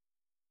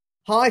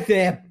 Hi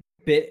there,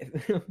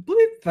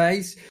 bleep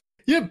face.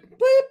 You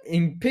bleep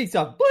in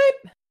pizza,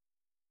 bleep.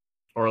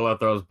 Orla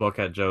throws book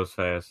at Joe's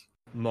face.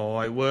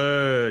 My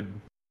word.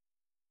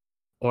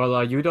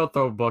 Orla, you don't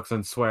throw books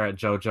and swear at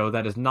Joe.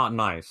 That is not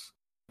nice.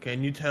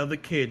 Can you tell the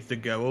kids to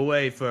go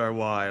away for a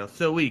while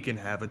so we can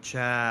have a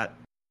chat?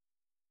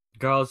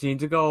 Girls, you need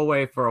to go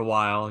away for a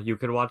while. You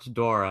can watch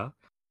Dora.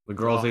 The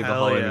girls leave the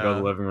hallway and go to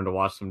the living room to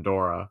watch some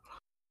Dora.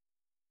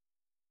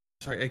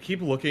 Sorry, I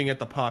keep looking at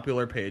the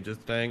popular pages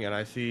thing, and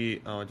I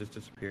see... Oh, it just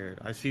disappeared.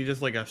 I see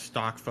just, like, a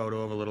stock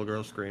photo of a little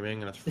girl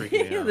screaming, and it's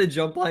freaking me out. The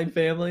Jump Line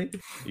family?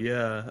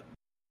 Yeah.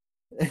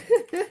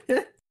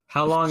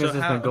 How long has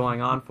this been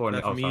going on for?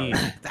 That's me.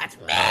 That's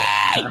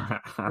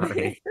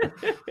me.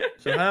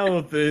 So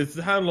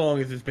how long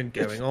has this been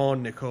going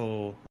on,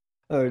 Nicole?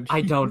 Oh,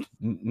 I don't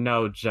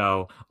know,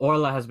 Joe.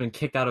 Orla has been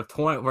kicked out of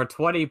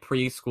 20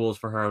 preschools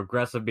for her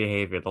aggressive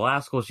behavior. The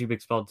last school she was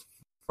expelled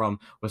from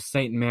was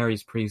St.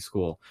 Mary's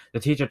Preschool.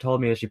 The teacher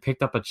told me that she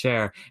picked up a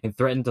chair and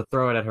threatened to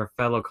throw it at her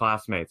fellow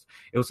classmates.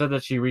 It was said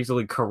that she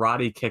recently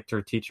karate kicked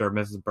her teacher,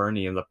 Mrs.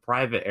 Burney, in the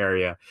private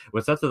area.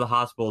 Was sent to the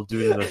hospital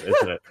due to this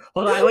incident.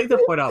 Hold on, I'd like to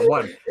point out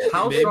one.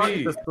 How strong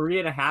is this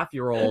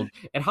 3.5-year-old,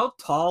 and how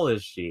tall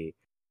is she?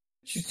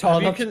 She's tall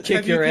enough to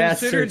kick your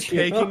ass. Have you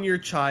considered taking your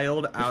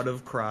child out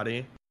of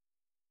karate?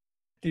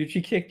 Dude,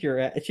 she kicked your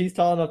ass. She's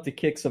tall enough to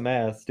kick some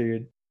ass,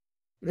 dude.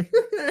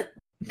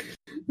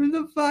 Who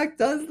the fuck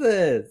does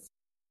this?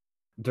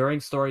 During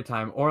story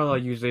time, Orla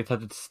usually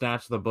attempted to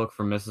snatch the book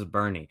from Mrs.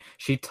 Burney.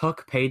 She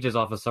took pages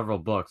off of several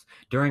books.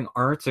 During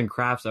arts and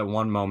crafts at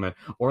one moment,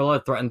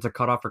 Orla threatened to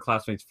cut off her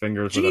classmates'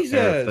 fingers with a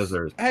pair of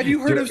scissors. Have you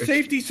heard of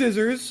safety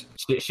scissors?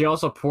 She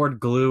also poured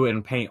glue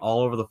and paint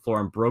all over the floor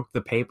and broke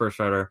the paper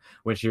shredder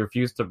when she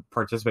refused to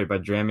participate by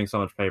jamming so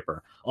much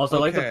paper. Also,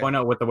 I'd like to point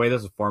out with the way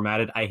this is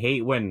formatted, I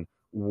hate when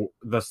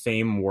the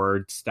same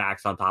word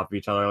stacks on top of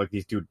each other, like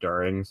these two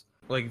durings.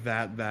 Like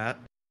that.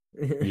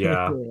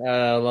 Yeah.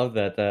 I love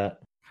that.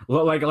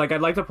 Like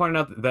I'd like to point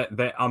out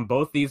that on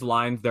both these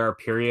lines there are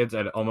periods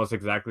at almost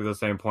exactly the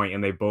same point,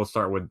 and they both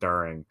start with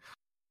during.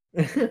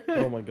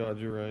 Oh my god,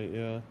 you're right.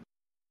 Yeah.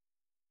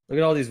 Look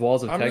at all these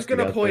walls of text. I'm just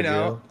gonna point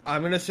out.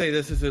 I'm gonna say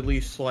this is at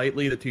least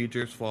slightly the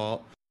teacher's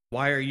fault.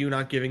 Why are you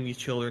not giving these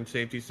children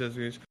safety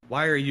scissors?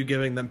 Why are you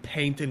giving them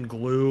paint and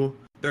glue?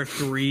 They're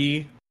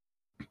 3.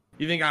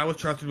 You think I was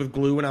trusted with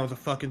glue when I was a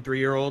fucking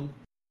 3-year-old?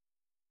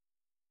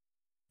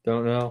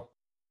 Don't know.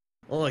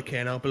 Oh, I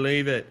cannot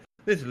believe it.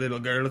 This little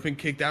girl has been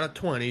kicked out of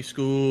 20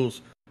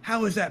 schools.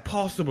 How is that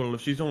possible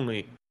if she's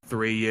only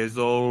 3 years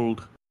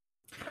old?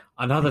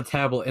 Another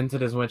terrible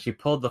incident is when she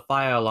pulled the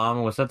fire alarm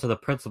and was sent to the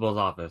principal's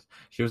office.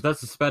 She was then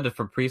suspended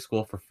from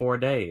preschool for 4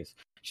 days.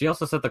 She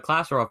also set the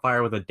classroom on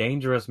fire with a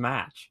dangerous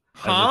match.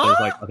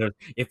 Huh?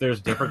 If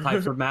there's different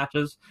types of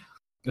matches.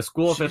 The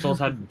school officials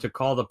had to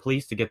call the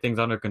police to get things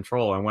under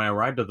control, and when I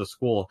arrived at the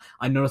school,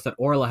 I noticed that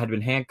Orla had been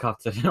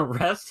handcuffed and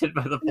arrested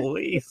by the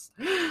police.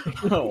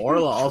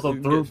 Orla also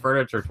threw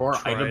furniture, tore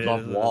items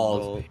off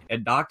walls,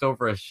 and knocked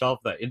over a shelf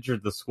that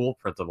injured the school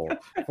principal.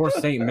 Poor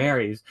St.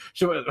 Mary's.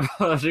 She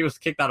was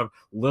kicked out of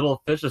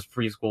Little Fishes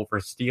preschool for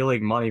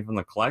stealing money from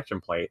the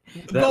collection plate.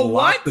 The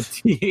what? The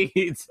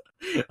Teens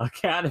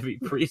Academy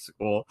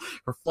preschool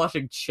for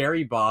flushing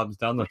cherry bombs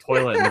down the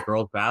toilet in the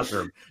girls'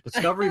 bathroom.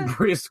 Discovery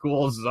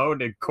Preschool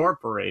Zone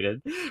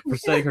Incorporated for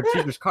setting her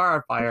teacher's car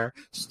on fire.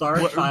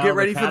 Get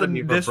ready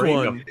Academy for this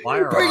one.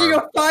 Bringing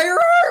a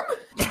firearm?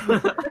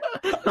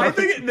 I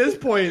think at this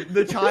point,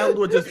 the child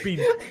would just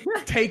be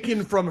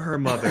taken from her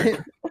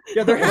mother.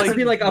 Yeah, there has to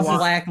be like a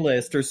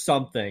blacklist or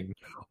something.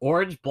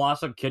 Orange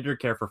Blossom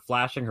Kindercare for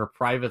flashing her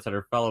privates at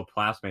her fellow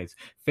classmates.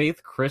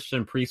 Faith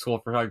Christian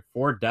Preschool for throwing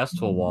 4 desks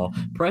to a wall.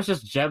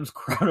 Precious Gems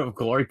Crown of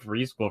Glory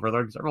Preschool for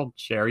throwing several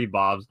cherry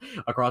bombs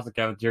across the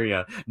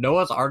cafeteria.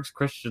 Noah's Arks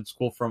Christian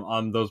School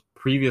from those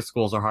previous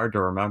schools are hard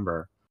to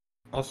remember.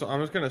 Also,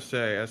 I'm just going to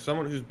say, as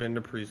someone who's been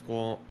to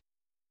preschool,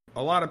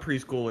 a lot of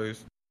preschoolers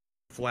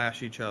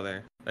flash each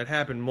other. It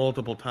happened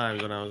multiple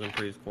times when I was in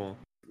preschool.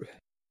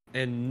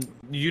 And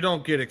you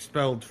don't get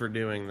expelled for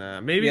doing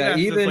that. Maybe that's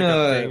even, just like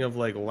a thing of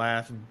like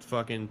last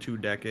fucking 2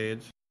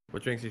 decades,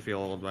 which makes me feel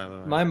old, by the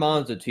way. My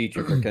mom's a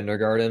teacher for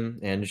kindergarten,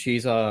 and she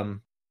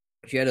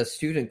had a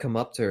student come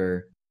up to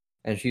her,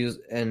 and she's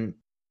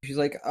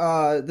like,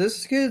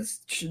 this kid's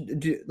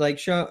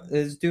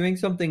is doing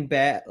something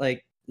bad,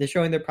 like they're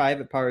showing their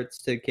private parts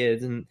to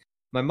kids, and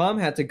my mom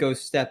had to go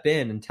step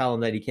in and tell him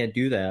that he can't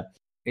do that.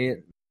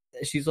 And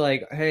she's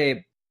like,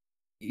 hey,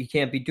 you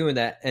can't be doing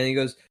that, and he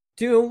goes,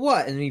 doing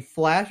what? And he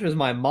flashes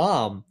my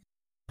mom.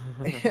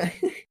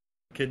 Kid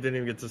didn't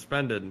even get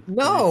suspended.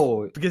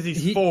 No, because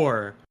he's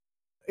 4.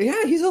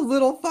 Yeah, he's a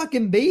little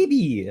fucking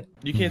baby.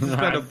 You can't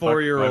suspend a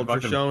 4-year-old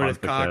for showing his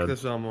cock to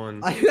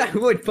someone. I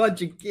would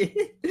punch a kid.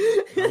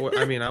 I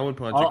would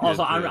punch a kid.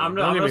 Also, I'm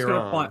just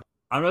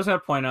gonna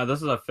point out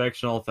this is a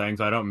fictional thing,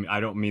 so I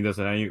don't mean this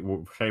in any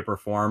shape or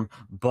form.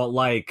 But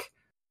like,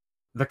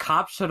 the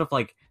cops should have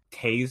like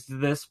tased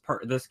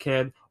this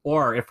kid,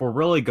 or if we're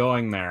really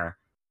going there,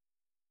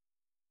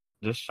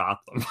 just shot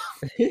them.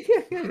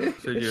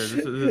 This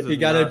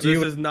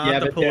is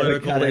not the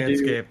political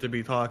landscape to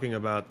be talking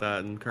about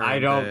that in current I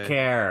don't day.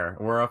 care.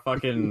 We're a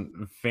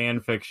fucking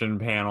fan fiction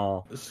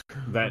panel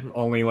that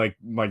only like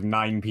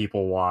 9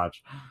 people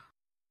watch.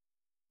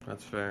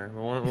 That's fair.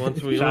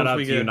 Once we shout out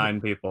to you 9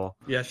 people.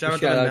 Yeah, shout out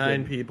to the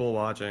 9 people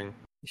watching.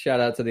 Shout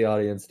out to the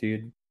audience,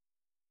 dude.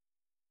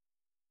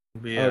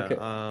 But yeah,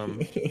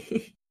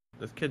 okay.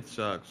 This kid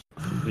sucks.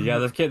 Yeah,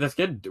 this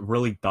kid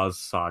really does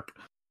suck.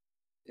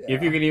 Yeah.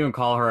 If you can even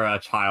call her a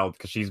child,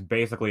 because she's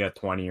basically a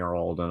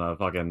 20-year-old in a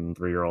fucking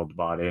 3-year-old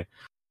body.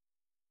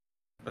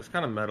 That's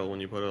kind of metal when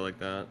you put it like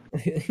that.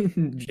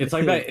 It's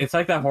like that. It's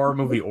like that horror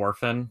movie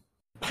Orphan.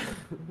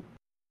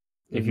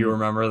 If you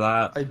remember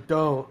that, I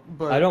don't.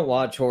 But I don't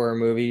watch horror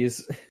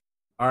movies.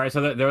 All right,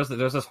 so there's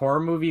this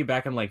horror movie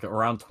back in like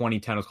around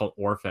 2010. It's called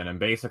Orphan, and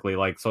basically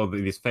like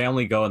these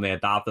family go and they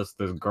adopt this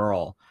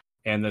girl,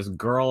 and this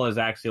girl is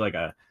actually like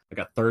a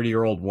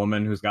 30-year-old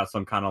woman who's got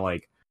some kind of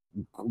like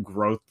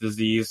growth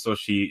disease, so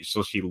she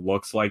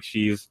looks like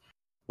she's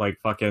like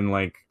fucking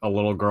like a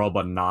little girl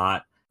but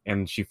not,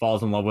 and she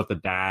falls in love with the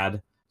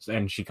dad,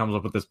 and she comes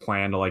up with this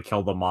plan to like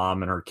kill the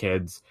mom and her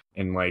kids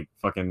and like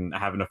fucking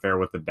have an affair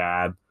with the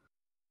dad.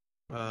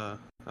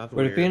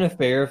 Would it be an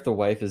affair if the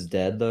wife is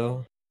dead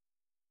though?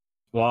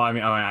 Well, I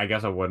mean I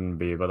guess it wouldn't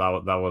be, but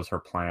that was her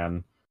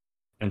plan.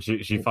 And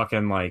she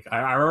fucking like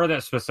I remember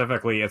that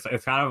specifically. It's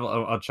kind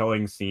of a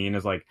chilling scene.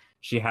 Is like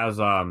she has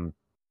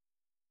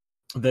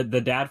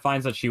the dad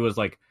finds that she was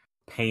like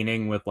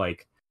painting with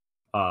like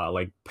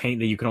paint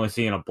that you can only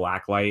see in a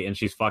black light, and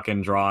she's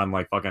fucking drawing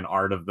like fucking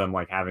art of them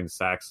like having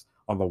sex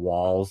on the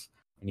walls,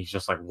 and he's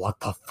just like, what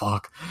the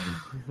fuck?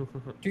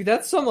 Dude,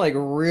 that's some like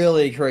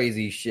really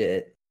crazy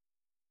shit.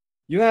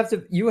 You have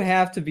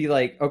to be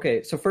like,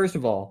 okay, so first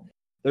of all,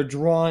 they're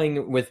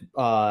drawing with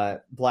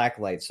black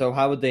light, so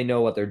how would they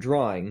know what they're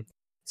drawing?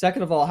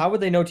 Second of all, how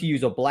would they know to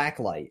use a black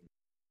light?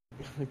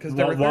 Because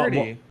they were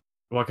 30.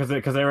 Well, because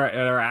they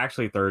were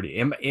actually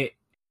 30.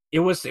 It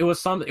was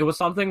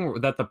something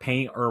that the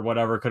paint or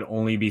whatever could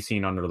only be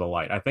seen under the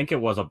light. I think it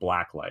was a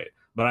black light,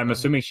 but I'm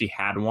assuming she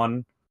had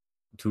one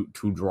to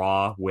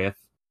draw with,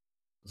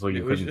 so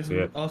you couldn't see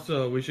it.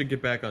 Also, we should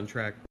get back on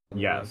track.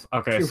 Yes.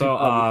 Okay.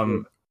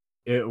 So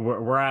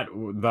we're at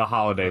the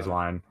holidays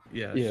line.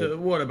 Yeah. So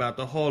what about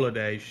the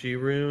holiday she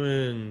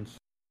ruins?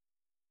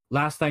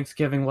 Last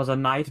Thanksgiving was a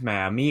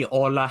nightmare. Me,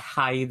 Ola,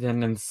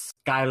 Hayden, and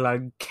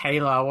Skylar,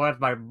 Kayla were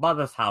at my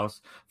mother's house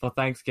for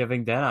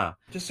Thanksgiving dinner.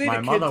 Just say my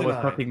the mother kids was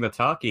and I. cooking the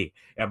turkey,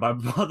 and my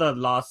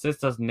mother-in-law,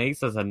 sisters,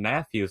 nieces, and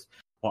nephews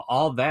were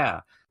all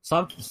there.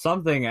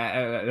 Something.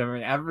 I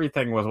mean,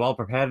 everything was well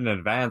prepared in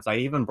advance. I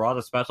even brought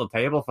a special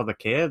table for the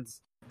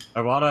kids. I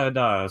wanted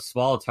a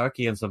small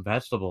turkey and some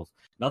vegetables.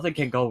 Nothing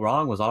can go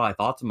wrong was all I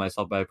thought to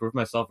myself, but I proved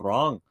myself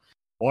wrong.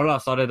 Ola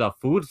started a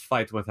food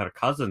fight with her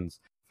cousins.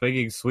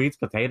 frigging sweets,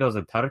 potatoes,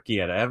 and turkey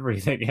and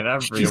everything and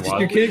everyone.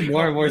 You're getting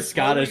more and more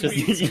Scottish.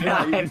 Yeah,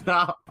 I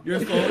know. You're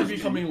slowly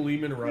becoming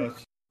Lehman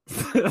Russ.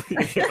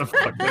 Yeah,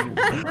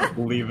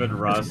 fucking Lehman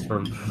Russ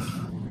from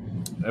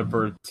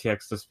Emperor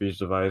text-to-speech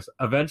device.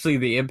 Eventually,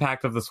 the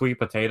impact of the sweet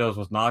potatoes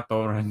was knocked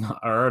over and the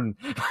urn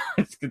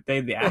which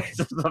contained the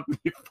ashes of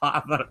my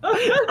father.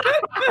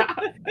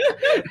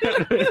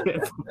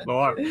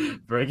 More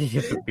breaking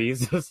into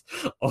pieces.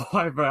 Oh,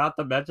 I forgot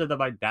to mention that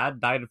my dad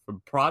died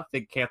from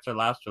prostate cancer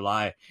last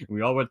July.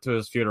 We all went to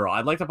his funeral.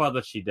 I'd like to point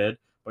that she did,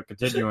 but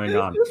continuing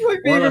on.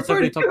 Orla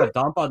simply took a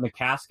dump on the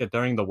casket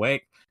during the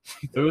wake.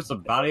 She threw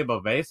some valuable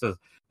vases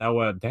that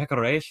were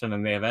decoration,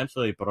 and they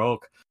eventually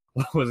broke.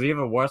 What was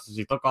even worse is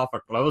she took off her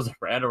clothes and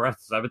ran around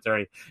the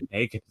cemetery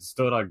naked and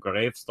stood on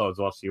gravestones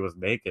while she was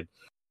naked.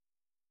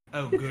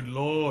 Oh, good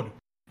lord.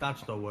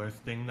 That's the worst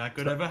thing that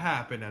could ever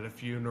happen at a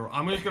funeral.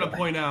 I'm just going to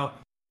point out,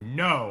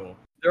 no.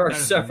 There are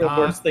several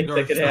worse things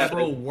that could happen. There are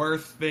several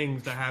worse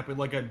things that happen,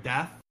 like a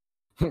death.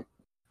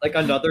 Like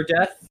another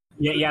death?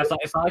 Yeah,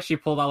 it's not like she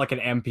pulled out like an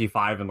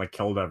MP5 and like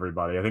killed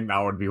everybody. I think that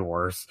would be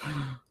worse.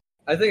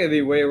 I think it'd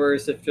be way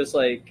worse if just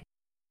like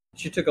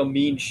she took a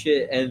mean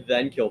shit and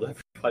then killed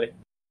everybody.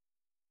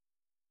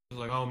 It's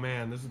like, oh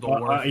man, this is the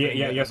worst.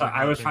 Yeah. So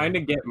I was trying to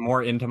get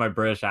more into my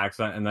British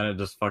accent, and then it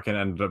just fucking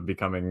ended up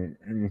becoming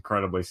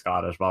incredibly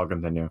Scottish. But I'll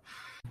continue.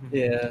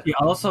 Yeah. She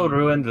also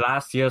ruined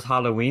last year's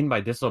Halloween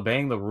by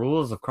disobeying the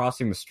rules of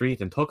crossing the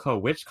street and took her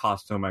witch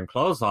costume and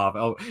clothes off.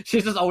 Oh,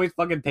 she's just always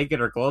fucking taking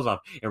her clothes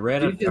off. It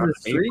ran into her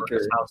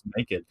neighbor's house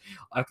naked.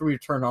 After we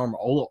returned home,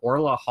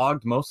 Orla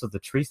hogged most of the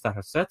treats that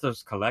her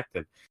sisters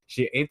collected.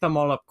 She ate them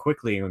all up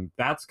quickly, and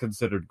that's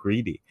considered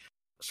greedy.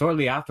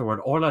 Shortly afterward,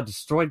 Orla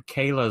destroyed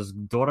Kayla's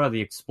Dora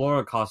the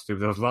Explorer costume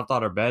that was left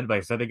on her bed by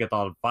setting it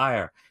on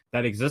fire.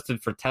 That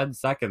existed for 10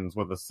 seconds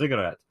with a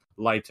cigarette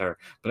lighter,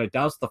 but I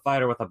doused the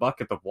fire with a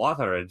bucket of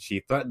water and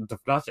she threatened to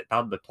flush it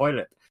down the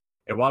toilet.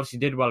 And while she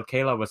did while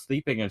Kayla was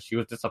sleeping and she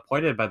was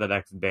disappointed by the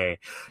next day,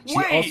 she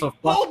also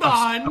hold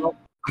on!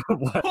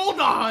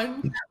 Hold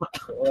on!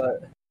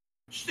 What?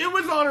 It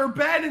was on her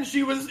bed and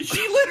she lit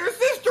her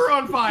sister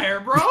on fire,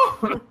 bro.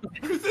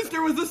 Her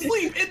sister was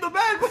asleep in the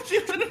bed, but she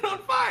lit it on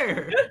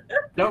fire.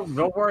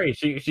 Don't worry.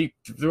 She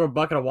threw a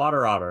bucket of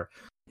water on her.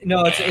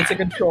 No, it's a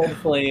controlled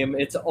flame.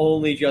 It's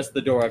only just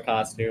the Dora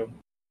costume.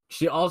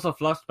 She also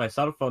flushed my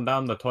cell phone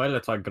down the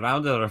toilet, so I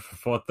grounded her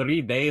for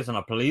 3 days, and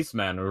a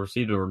policeman who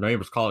received her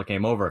neighbor's call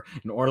came over,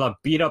 and Orla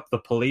beat up the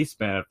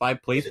policeman, and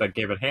 5 policemen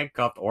came and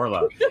handcuffed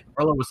Orla.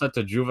 Orla was sent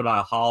to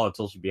juvenile hall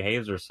until she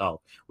behaves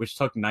herself, which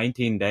took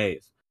 19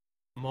 days.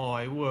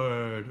 My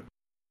word.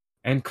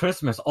 And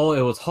Christmas, it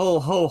was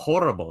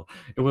horrible.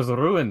 It was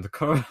ruined,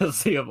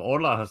 courtesy of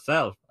Orla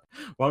herself.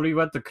 While we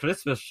went to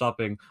Christmas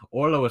shopping,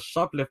 Orla was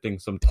shoplifting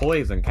some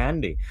toys and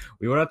candy.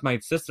 We were at my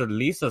sister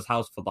Lisa's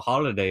house for the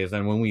holidays,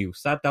 and when we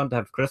sat down to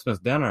have Christmas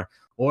dinner,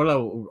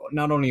 Orla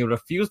not only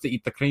refused to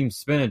eat the creamed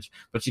spinach,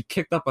 but she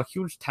kicked up a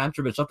huge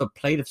tantrum and shoved a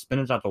plate of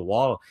spinach at the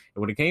wall.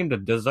 And when it came to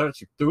dessert,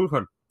 she threw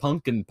her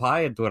pumpkin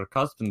pie into her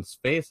cousin's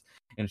face,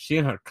 and she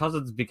and her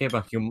cousins became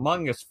a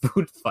humongous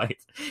food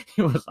fight.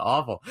 It was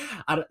awful.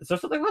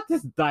 There's something about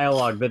this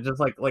dialogue that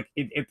just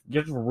it's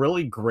just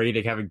really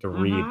grating having to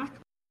read.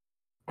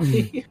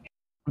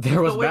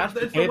 There was mashed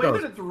potatoes. It's the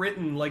way that it's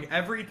written. Like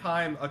every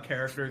time a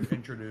character is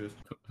introduced,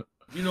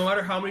 no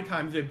matter how many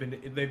times they've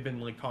been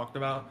like talked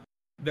about,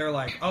 they're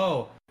like,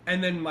 oh,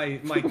 and then my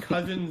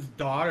cousin's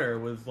daughter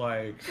was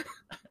like,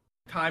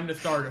 time to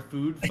start a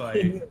food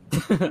fight.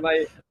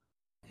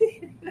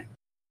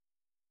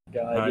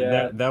 God,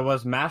 yeah. There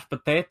was mashed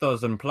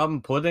potatoes and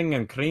plum pudding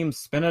and creamed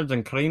spinach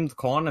and creamed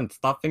corn and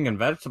stuffing and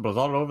vegetables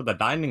all over the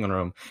dining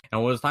room.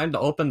 And when it was time to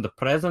open the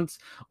presents,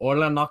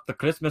 Orla knocked the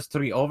Christmas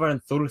tree over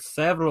and threw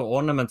several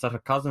ornaments at her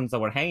cousins that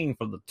were hanging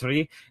from the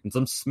tree, and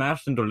some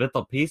smashed into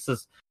little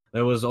pieces.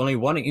 There was only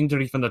one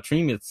injury from the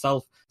tree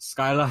itself.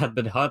 Skylar had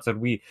been hurt, and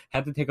we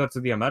had to take her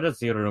to the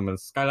emergency room, and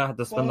Skylar had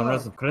to spend the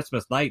rest of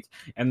Christmas night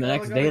and the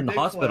next day in the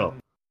hospital.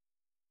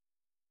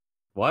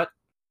 What?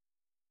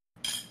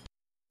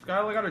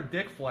 Skylar got her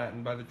dick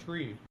flattened by the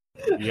tree.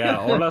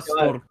 Yeah, Orla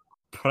stole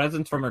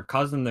presents from her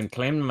cousin and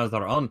claimed them as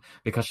her own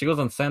because she was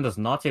on Santa's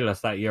naughty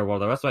list that year while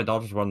the rest of my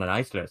daughters were on the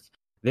nice list.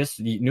 This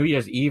New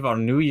Year's Eve or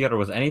New Year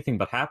was anything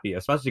but happy,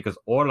 especially because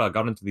Orla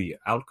got into the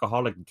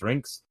alcoholic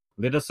drinks,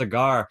 lit a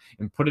cigar,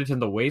 and put it in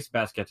the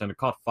wastebasket, and it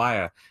caught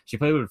fire. She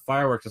played with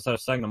fireworks instead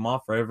of setting them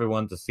off for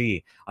everyone to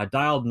see. I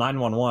dialed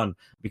 911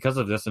 because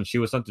of this, and she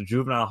was sent to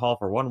juvenile hall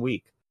for 1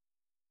 week.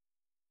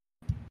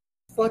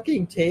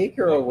 Fucking take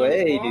her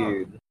away,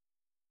 dude.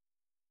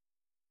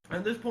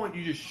 At this point,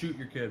 you just shoot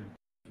your kid.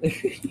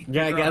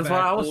 Yeah, that's what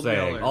I was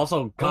saying.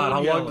 Also, God,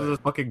 how long does this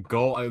fucking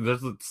go?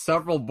 There's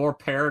several more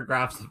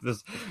paragraphs of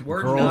this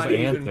We're girl's not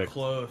even antics.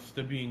 close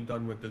to being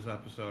done with this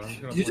episode.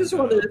 You just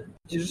want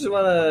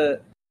to.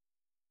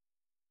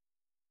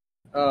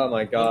 Oh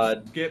my God!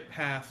 Let's get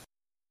past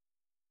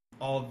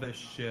all this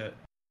shit.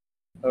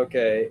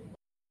 Okay.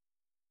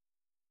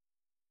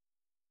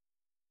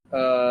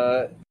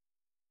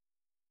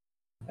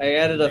 I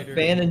added a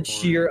fan and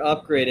shear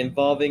upgrade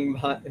involving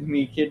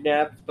me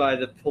kidnapped by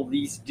the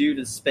police due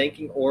to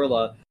spanking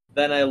Orla.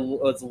 Then I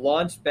was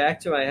launched back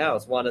to my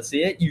house. Want to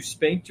see it? You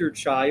spanked your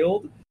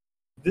child?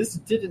 This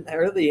didn't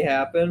really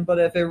happen, but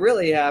if it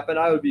really happened,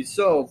 I would be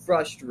so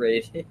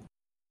frustrated.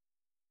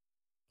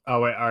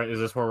 Oh, wait, all right, is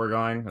this where we're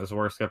going? Is this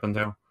where we're skipping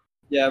to?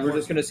 Yeah, we're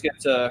just going to skip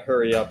to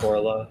Hurry Up,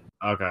 Orla.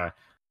 Okay.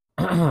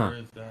 Where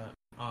is that?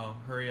 Oh,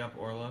 hurry up,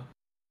 Orla.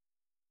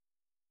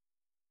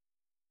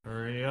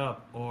 Hurry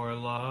up,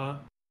 Orla.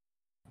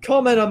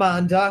 Come in,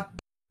 Amanda.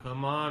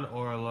 Come on,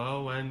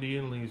 Orla. Wendy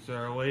and Lisa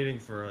are waiting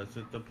for us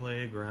at the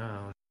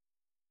playground.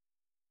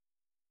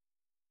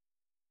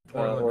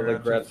 Orla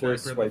grabs her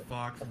Swiper the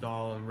fox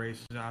doll and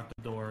races out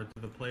the door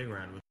to the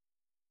playground.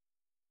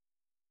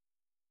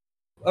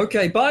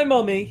 Okay, bye,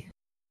 Mommy.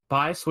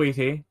 Bye,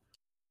 sweetie.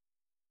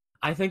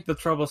 I think the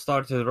trouble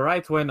started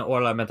right when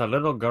Orla met a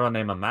little girl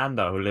named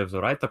Amanda who lives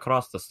right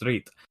across the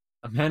street.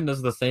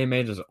 Amanda's the same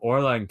age as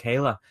Orla and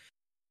Kayla.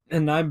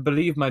 And I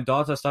believe my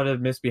daughter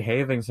started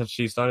misbehaving since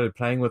she started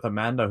playing with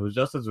Amanda, who's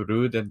just as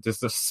rude and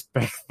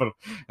disrespectful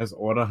as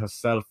Orla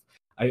herself.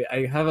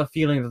 I have a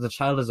feeling that the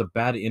child is a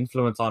bad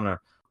influence on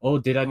her. Oh,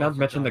 did I not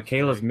mention that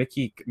Kayla's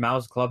Mickey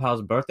Mouse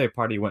Clubhouse birthday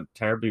party went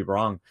terribly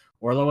wrong?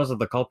 Orla wasn't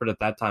the culprit at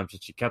that time,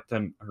 since she kept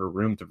in her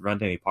room to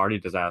prevent any party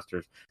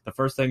disasters. The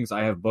first things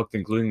I have booked,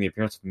 including the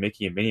appearance of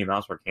Mickey and Minnie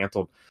Mouse, were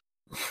canceled.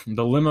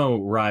 The limo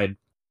ride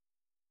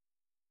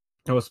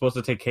that was supposed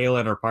to take Kayla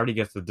and her party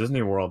guests to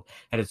Disney World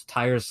had its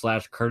tires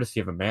slashed courtesy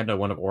of Amanda,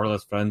 one of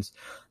Orla's friends.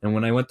 And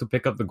when I went to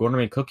pick up the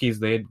gourmet cookies,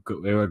 they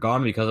were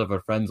gone because of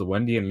her friends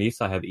Wendy and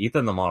Lisa had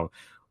eaten them all.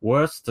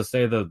 Worse to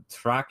say, the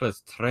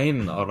trackless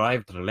train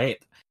arrived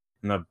late,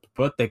 and the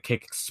birthday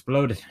cake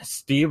exploded. A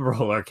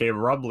steamroller came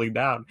rumbling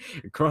down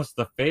across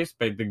the face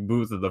painting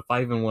booth of the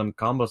 5-in-1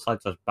 combo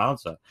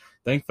 /bouncer.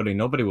 Thankfully,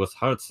 nobody was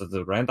hurt since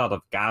it ran out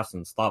of gas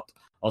and stopped.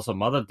 Also,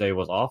 Mother's Day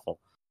was awful.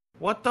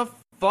 What the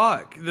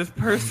fuck? This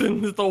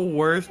person is the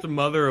worst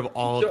mother of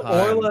all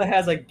time. Orla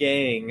has a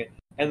gang,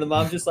 and the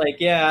mom's just like,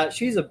 yeah,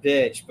 she's a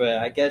bitch, but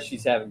I guess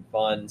she's having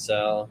fun,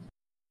 so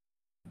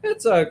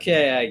it's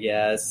okay, I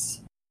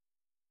guess.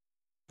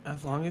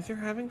 As long as you're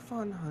having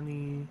fun,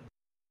 honey.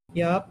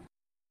 Yup.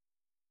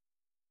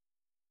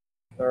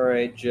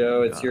 Alright,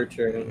 Joe, it's your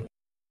turn.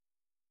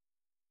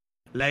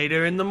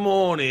 Later in the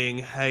morning,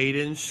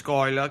 Hayden,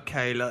 Skylar,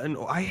 Kayla, and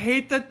I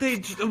hate that they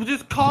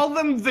just call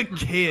them the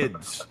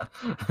kids.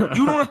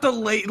 You don't have to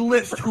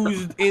list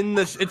who's in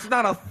this. It's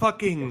not a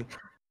fucking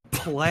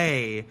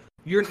play.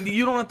 You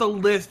don't have to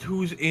list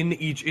who's in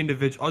each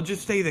individual. I'll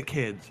just say the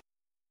kids.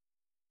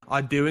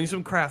 Are doing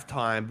some craft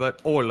time,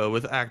 but Orla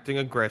was acting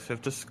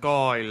aggressive to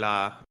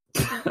Skylar.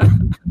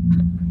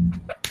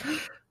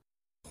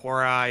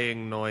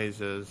 Crying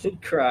noises.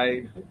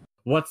 Crying.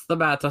 What's the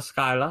matter,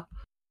 Skylar?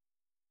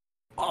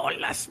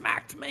 Orla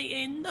smacked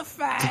me in the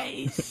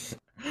face.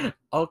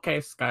 Okay,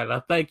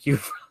 Skylar, thank you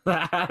for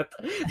that.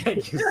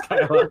 Thank you,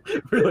 Skylar.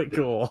 Really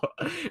cool.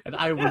 And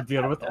I will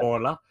deal with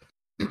Orla.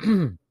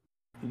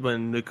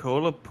 When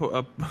Nicole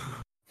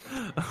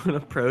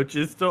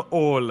approaches to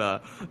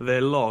Orla,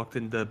 they're locked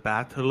in the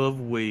battle of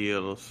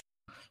wheels.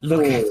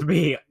 Look at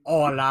me,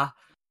 Orla.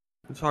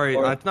 Sorry,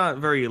 that's not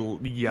very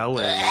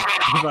yelling.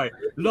 Right.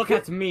 Look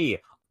at me,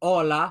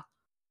 Orla.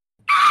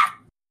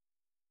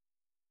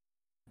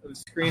 I'm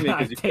screaming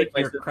because you take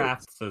your scissors.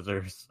 craft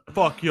scissors.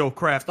 Fuck your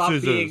craft Stop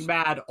scissors. being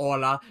mad,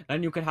 Orla,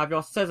 and you can have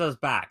your scissors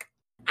back.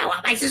 I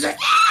want my scissors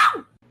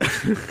now!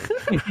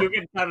 You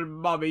can tell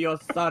Mommy your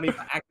son is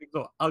acting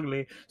so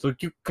ugly, so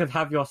you can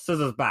have your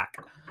scissors back.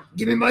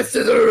 Give me my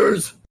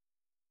scissors!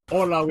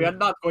 Orla, we are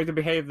not going to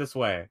behave this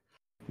way.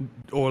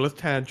 Orla's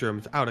tantrum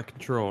is out of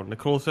control.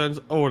 Nicole sends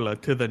Orla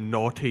to the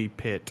naughty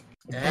pit.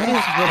 What is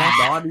the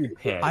naughty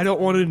pit? I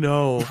don't want to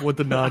know what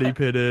the naughty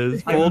pit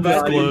is. I Full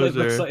imagine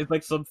disclosure. It's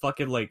like some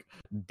fucking like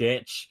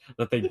ditch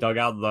that they dug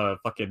out in the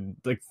fucking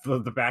like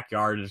the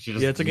backyard, and she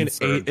just Yeah, it's like an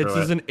inserted It's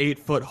through just it. an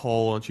 8-foot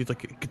hole, and she's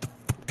like,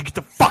 "Get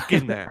the fuck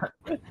in there!"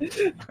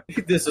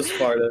 This is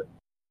Sparta.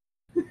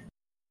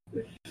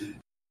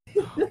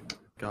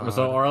 God.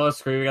 So Orla's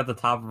screaming at the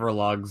top of her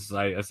lungs.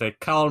 I say,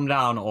 "Calm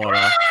down,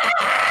 Orla."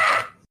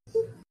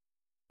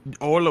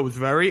 Orla was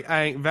very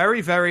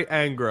angry.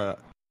 Angry,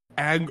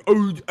 and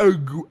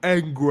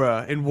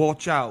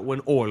watch out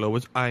when Orla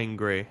was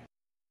angry.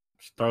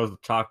 She throws the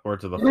chalkboard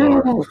to the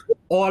floor.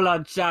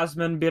 Orla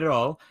Jasmine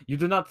Biro, you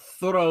do not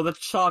throw the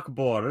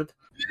chalkboard.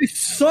 You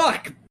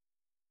suck!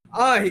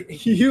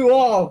 You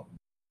all!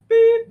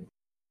 Beep.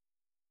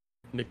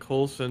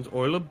 Nicole sends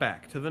Orla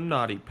back to the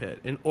naughty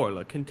pit, and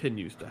Orla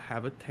continues to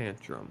have a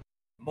tantrum.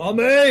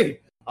 Mommy!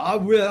 I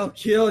will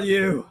kill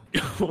you!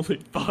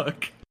 Holy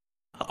fuck.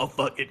 I'll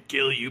fucking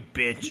kill you,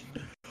 bitch.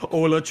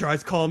 Orla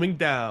tries calming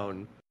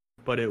down,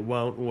 but it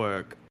won't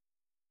work.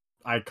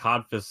 I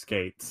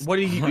confiscate. What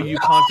do you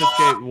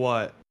confiscate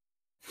what?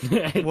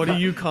 What are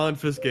you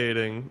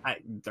confiscating?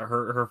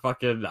 Her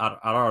fucking, I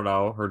don't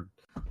know, her...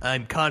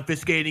 I'm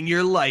confiscating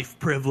your life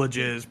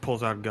privileges.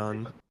 Pulls out a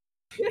gun.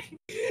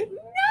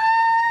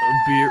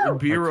 No!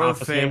 Bureau of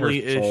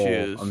Family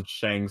Issues. On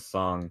Shang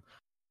Tsung.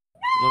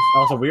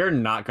 Also, we are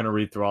not going to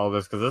read through all of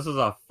this because this is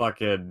a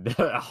fucking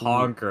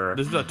honker.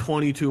 This is a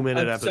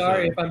 22-minute episode.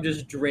 Sorry if I'm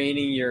just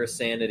draining your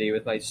sanity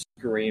with my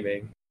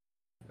screaming.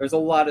 There's a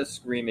lot of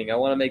screaming. I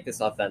want to make this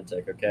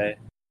authentic, okay?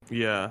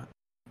 Yeah.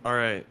 All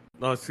right.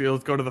 Let's go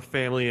to the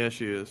family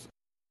issues.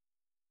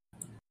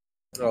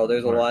 Oh,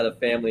 there's a lot of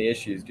family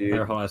issues, dude.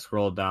 Here, hold on, I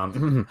scroll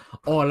down.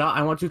 Ola,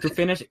 I want you to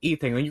finish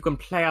eating and you can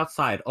play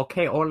outside.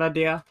 Okay, Ola,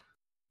 dear?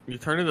 You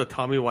turn into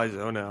Tommy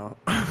Wiseau now.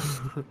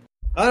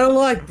 I don't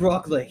like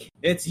broccoli.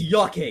 It's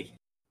yucky.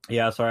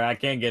 Yeah, sorry, I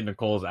can't get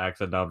Nicole's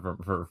accent down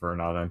for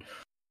nothing.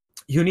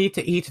 You need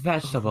to eat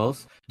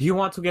vegetables. Do you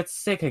want to get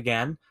sick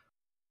again?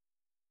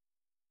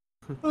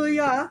 Oh,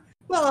 yeah?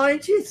 Well,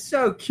 aren't you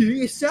so cute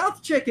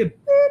yourself, chicken?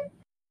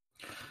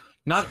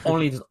 Not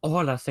only does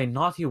Ola say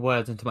naughty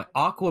words into my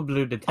Aqua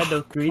Blue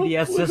Nintendo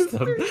 3DS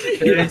system,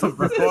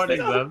 recording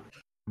them,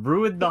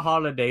 ruined the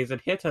holidays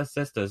and hit her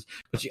sisters,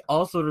 but she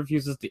also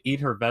refuses to eat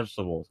her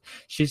vegetables.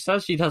 She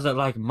says she doesn't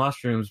like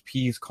mushrooms,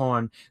 peas,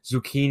 corn,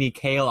 zucchini,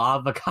 kale,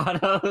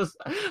 avocados,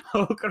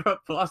 okra,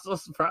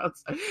 Brussels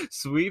sprouts,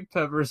 sweet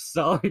peppers,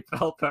 celery,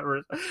 bell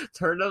peppers,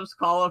 turnips,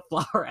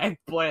 cauliflower,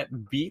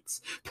 eggplant,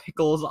 beets,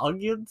 pickles,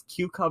 onions,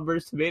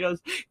 cucumbers, tomatoes,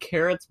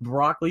 carrots,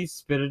 broccoli,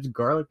 spinach,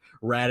 garlic,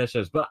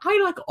 radishes. But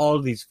I like all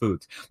these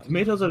foods.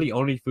 Tomatoes are the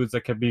only foods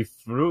that can be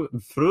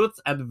fruits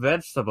and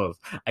vegetables.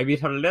 I mean,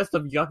 her list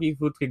of yucky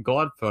foods can go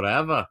on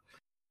forever.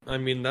 I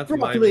mean, that's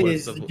broccoli my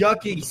is list of...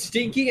 yucky,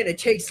 stinky, and it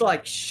tastes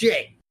like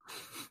shit.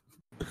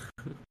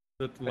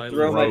 That's my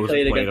Throw my list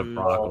plate plate against of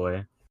the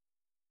wall.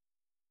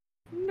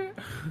 broccoli.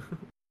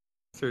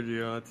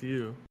 Sergio, it's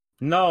you.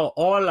 No,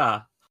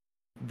 Ola.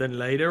 Then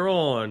later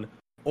on,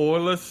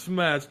 Orla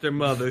smashed her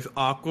mother's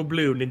aqua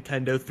blue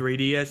Nintendo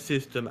 3DS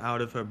system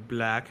out of her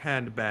black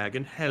handbag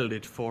and held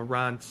it for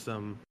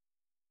ransom.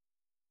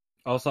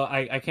 Also,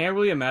 I can't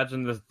really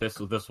imagine this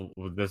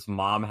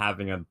mom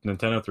having a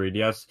Nintendo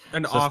 3DS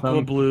An system.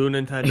 aqua blue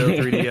Nintendo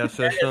 3DS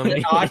system.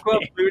 An aqua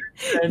blue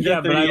Nintendo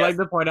Yeah, but I'd 3DS. like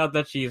to point out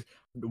that she's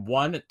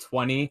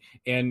 20,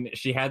 and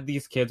she had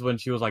these kids when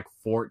she was like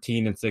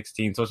 14 and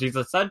 16, so she's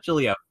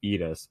essentially a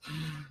fetus.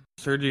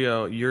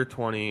 Sergio, you're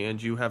 20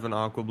 and you have an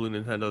aqua blue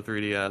Nintendo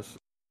 3DS.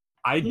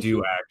 I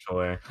do,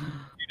 actually.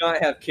 You do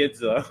not have kids,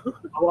 though.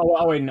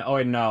 Oh, wait,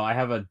 no. I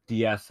have a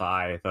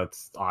DSi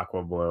that's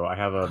aqua blue. I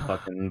have a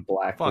fucking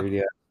black Fuck.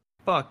 3DS.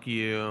 Fuck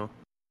you.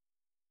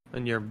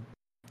 And your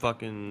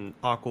fucking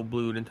aqua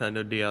blue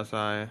Nintendo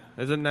DSi.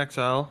 Is it an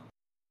XL?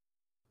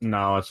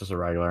 No, it's just a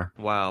regular.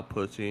 Wow,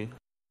 pussy.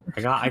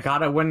 I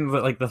got it when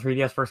the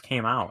 3DS first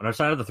came out. And I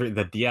started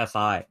the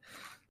DSi.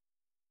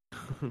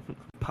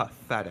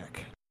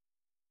 Pathetic.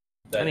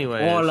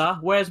 Anyways. Ola,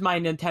 where's my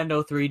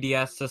Nintendo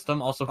 3DS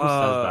system? Also, who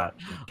says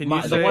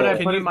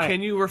that?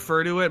 Can you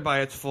refer to it by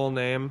its full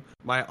name?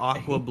 My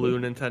aqua blue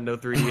Nintendo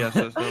 3DS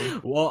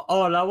system. Well,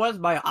 Ola, where's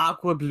my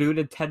aqua blue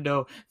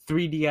Nintendo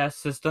 3DS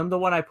system? The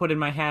one I put in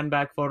my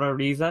handbag for a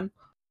reason?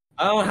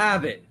 I don't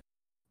have it.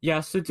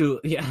 Yes, you do.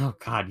 Yeah, oh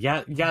god,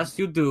 yeah, yes,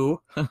 you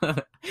do.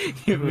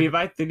 Give me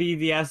my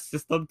 3DS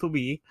system to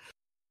me.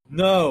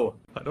 No.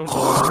 I don't know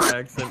what your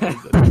accent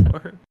is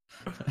anymore.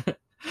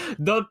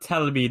 Don't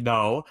tell me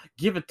no.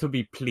 Give it to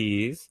me,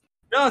 please.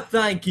 No,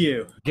 thank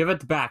you. Give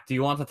it back. Do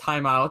you want a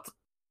timeout?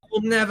 I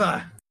will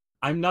never.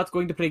 I'm not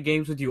going to play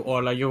games with you,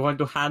 Orla. You're going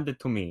to hand it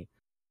to me.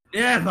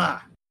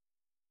 Never.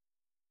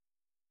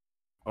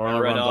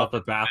 Orla runs off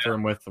the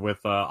bathroom with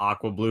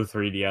Aqua Blue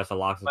 3DS and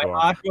locks the My door.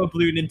 aqua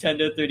blue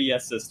Nintendo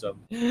 3DS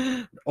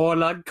system.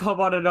 Orla, come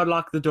on and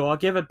unlock the door.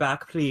 Give it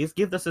back, please.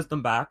 Give the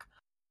system back.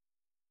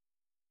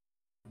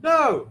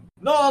 No,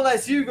 not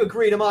unless you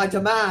agree to my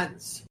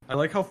demands. I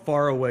like how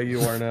far away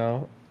you are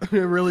now. It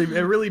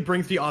really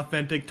brings the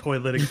authentic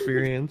toilet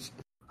experience.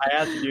 I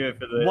have to do it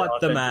for the. What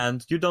authentic-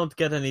 demands? You don't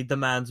get any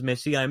demands,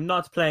 Missy. I'm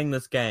not playing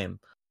this game.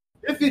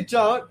 If you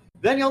don't,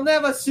 then you'll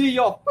never see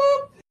your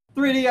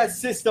 3DS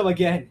system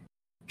again.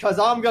 Cause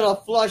I'm gonna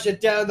flush it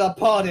down the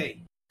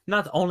potty.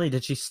 Not only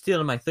did she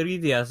steal my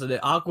 3DS,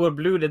 the Aqua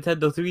Blue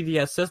Nintendo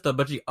 3DS system,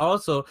 but she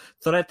also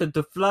threatened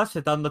to flush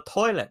it down the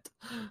toilet.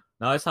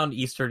 Now I sound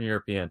Eastern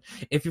European.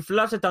 If you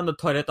flush it down the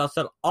toilet, I'll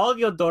sell all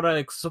your Dora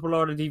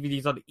Explorer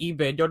DVDs on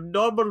eBay, and your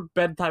normal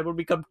bedtime will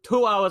become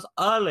 2 hours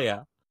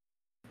earlier.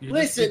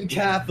 Listen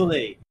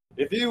carefully.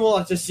 If you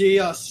want to see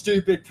your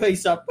stupid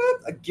piece of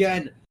poop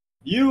again,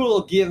 you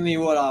will give me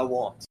what I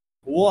want.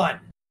 1.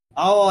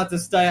 I want to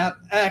stay up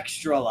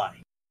extra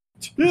late.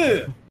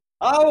 2.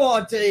 I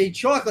want to eat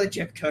chocolate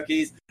chip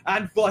cookies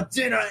and for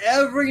dinner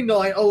every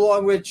night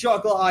along with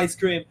chocolate ice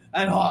cream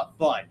and hot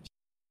fudge.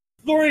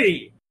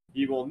 3.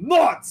 You will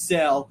not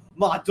sell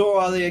my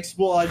Dora the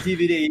Explorer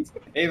DVDs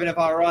even if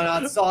I run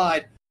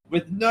outside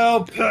with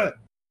no poop.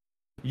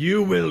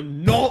 You will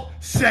not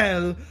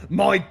sell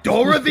my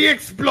Dora the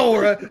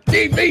Explorer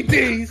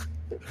DVDs.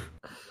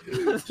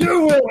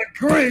 You will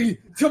agree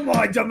to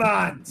my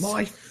demands.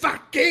 My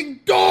fucking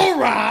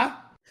Dora.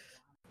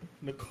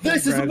 Nicole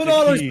This is grabs a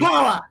Manolo's key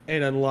power.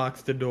 and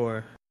unlocks the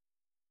door.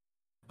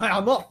 Hey,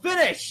 I'm not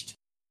finished.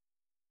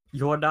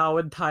 You're now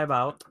in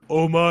timeout.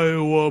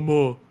 Omae wa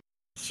mo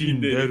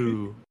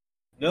shinderu.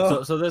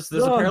 No. So this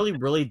No. apparently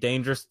really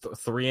dangerous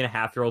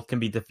 3.5-year-old can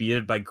be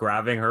defeated by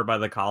grabbing her by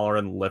the collar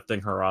and lifting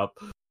her up.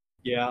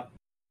 Yeah.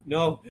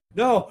 No,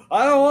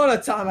 I don't want a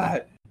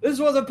timeout. This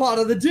wasn't part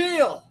of the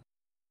deal.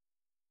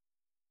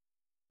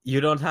 You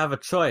don't have a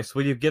choice.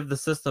 Will you give the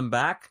system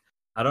back?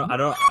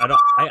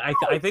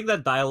 I think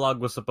that dialogue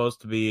was supposed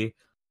to be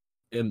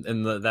in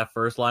that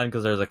first line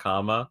because there's a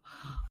comma,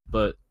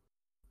 but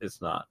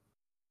it's not.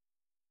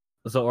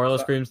 So Orla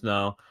screams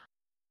no.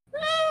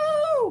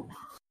 No!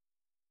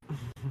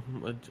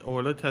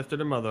 Orla tested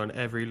her mother on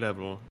every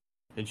level,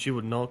 and she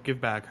would not give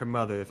back her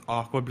mother's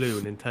aqua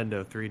blue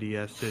Nintendo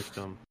 3DS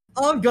system.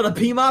 I'm gonna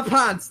pee my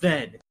pants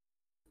then.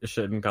 It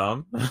shouldn't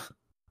come.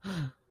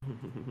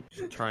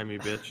 Try me,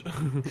 bitch.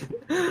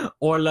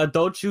 Orla,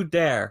 don't you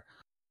dare.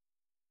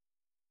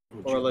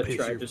 Orla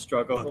tried to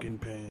struggle,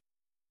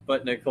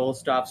 but Nicole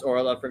stops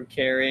Orla from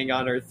carrying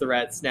on her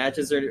threat,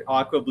 snatches her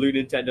aqua blue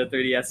Nintendo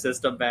 3DS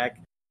system back,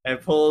 and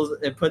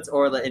puts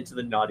Orla into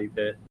the naughty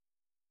pit.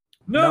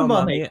 No,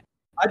 Mommy!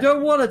 I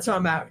don't want a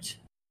timeout!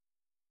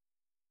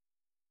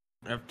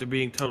 After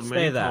being told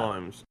many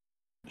times,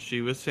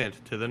 she was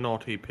sent to the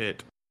naughty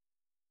pit.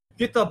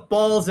 Get the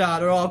balls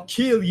out or I'll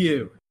kill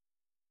you!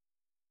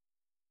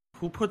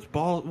 Who puts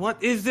balls?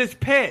 What is this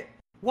pit?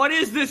 What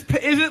is this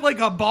pit? Is it like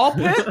a ball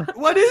pit?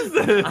 What is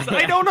this?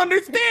 I don't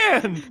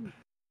understand!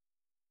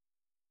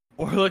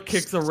 Orla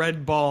kicks a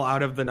red ball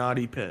out of the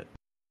naughty pit.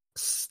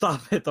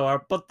 Stop it, or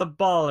put the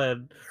ball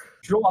in.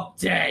 Drop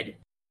dead!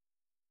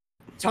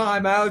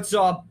 Timeouts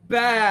are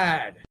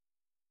bad!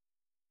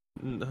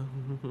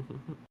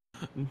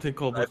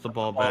 Nicole puts the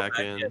ball back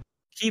in.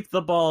 Keep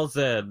the balls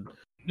in.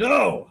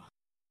 No!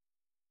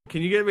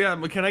 Can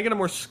I get a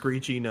more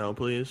screechy no,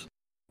 please?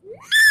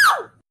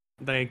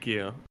 Thank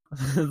you.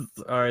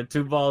 Alright,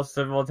 2 balls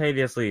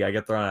simultaneously. I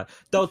get thrown at.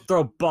 Don't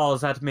throw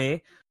balls at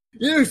me.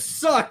 You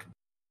suck!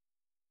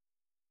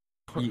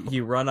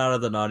 You run out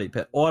of the naughty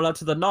pit. Orla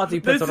to the naughty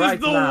pit This right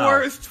is the now.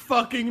 worst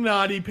fucking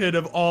naughty pit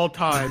of all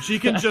time. She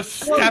can just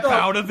step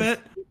out of it.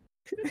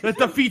 That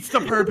defeats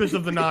the purpose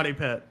of the naughty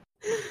pit.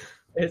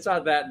 It's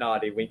not that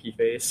naughty, winky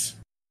face.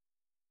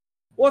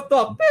 What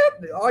the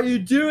flip are you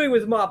doing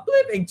with my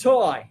flipping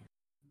toy?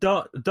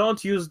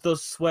 Don't use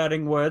those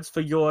swearing words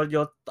for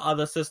your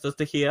other sisters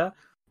to hear.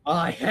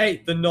 I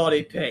hate the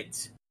naughty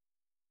pit.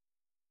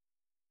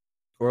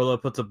 Orla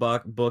puts a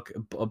book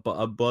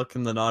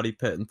in the naughty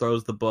pit and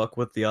throws the book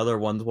with the other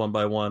ones one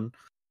by one.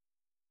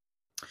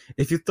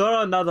 If you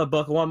throw another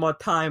book one more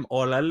time,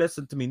 Orla,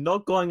 listen to me. No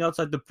going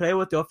outside to play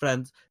with your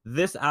friends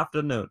this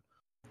afternoon.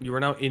 You are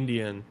now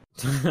Indian.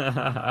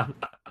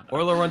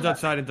 Orla runs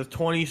outside into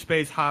 20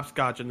 space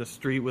hopscotch in the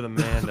street with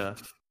Amanda.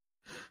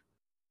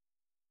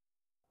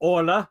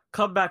 Orla,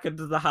 come back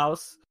into the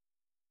house.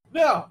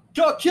 No!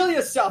 Go kill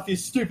yourself, you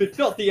stupid,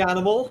 filthy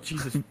animal!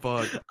 Jesus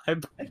fuck.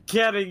 I'm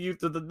getting you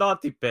to the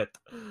naughty pit.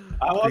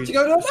 I want to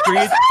go to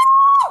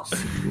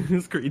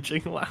the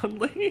Screeching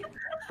loudly.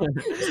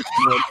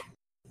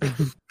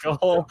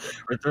 Go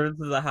return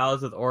to the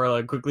house with Orla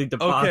and quickly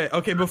deposit.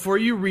 Okay, before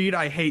you read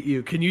I Hate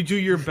You, can you do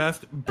your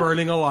best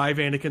burning alive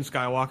Anakin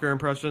Skywalker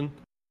impression?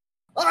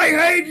 I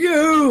hate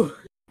you!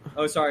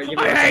 Oh, sorry. Give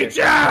me I hate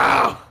you!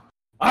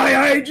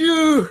 I hate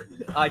you!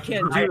 I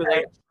can't do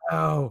that.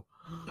 Oh.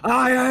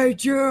 I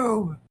hate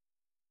you!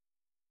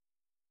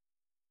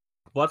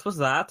 What was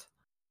that?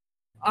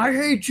 I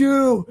hate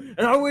you!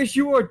 And I wish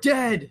you were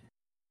dead!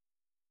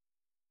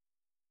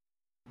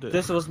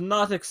 This was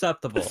not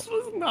acceptable. This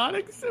was not.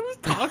 It was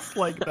talks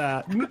like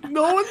that.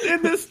 No one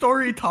in this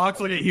story talks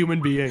like a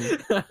human being.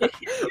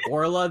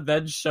 Orla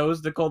then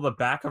shows Nicole the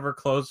back of her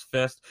closed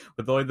fist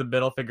with only the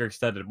middle finger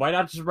extended. Why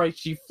not just write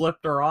she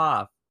flipped her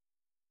off?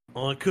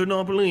 Well, I could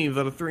not believe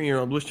that a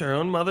 3-year-old wished her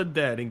own mother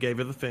dead and gave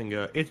her the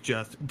finger. It's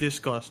just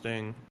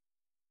disgusting.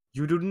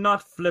 You do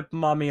not flip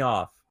mommy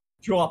off.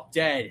 Drop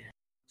dead.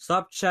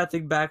 Stop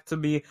chatting back to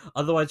me,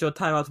 otherwise your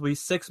timeout will be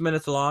 6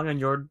 minutes long and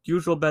your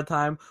usual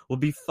bedtime will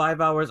be 5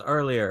 hours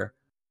earlier.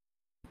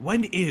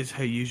 When is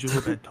her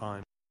usual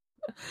bedtime?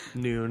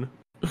 Noon.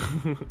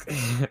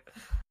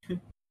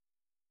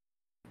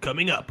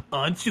 Coming up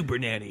on Super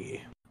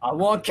Nanny. I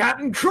want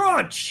Captain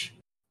Crunch!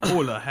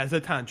 Orla has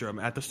a tantrum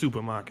at the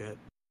supermarket.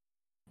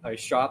 I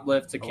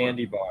shoplift a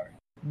candy bar.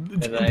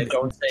 And then I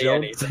don't say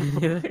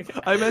anything.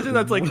 I imagine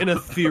that's like an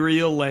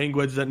ethereal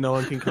language that no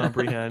one can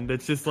comprehend.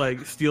 It's just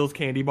like steals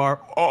candy bar.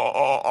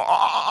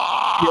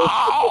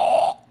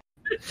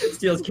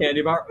 Steals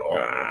candy bar.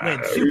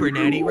 When Super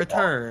Nanny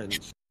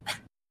returns.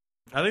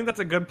 I think that's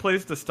a good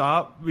place to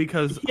stop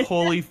because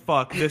holy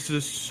fuck, this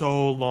is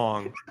so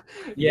long.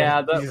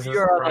 Yeah,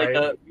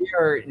 that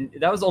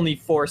was only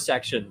 4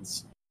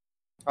 sections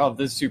of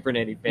the Super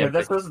Nanny fanfic.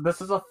 Yeah, this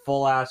is a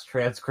full ass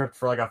transcript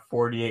for like a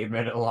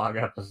 48-minute long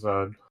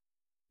episode.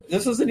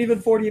 This wasn't even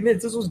 40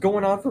 minutes. This was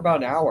going on for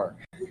about an hour.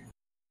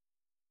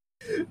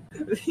 Can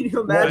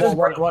you imagine?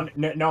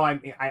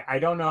 I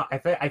don't know.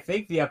 I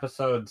think the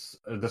episodes,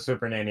 the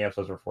Super Nanny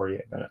episodes, were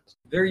 48 minutes.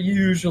 They're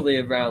usually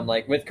around,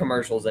 like, with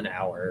commercials, an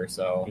hour or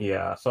so.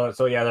 Yeah.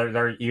 So yeah,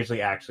 they're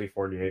usually actually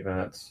 48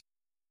 minutes.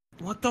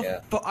 What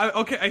the fuck?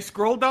 Okay, I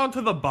scrolled down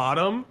to the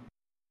bottom.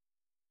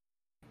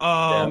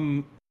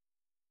 Orla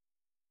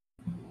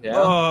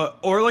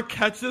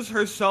catches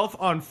herself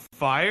on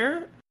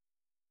fire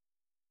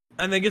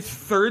and then gets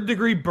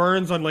third-degree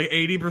burns on like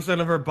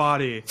 80% of her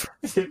body.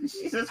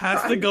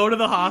 Has to go to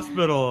the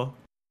hospital.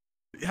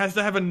 Has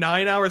to have a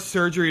 9-hour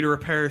surgery to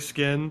repair her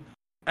skin,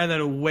 and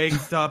then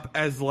wakes up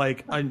as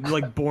like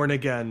born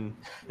again.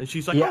 And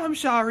she's like, "Oh, I'm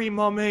sorry,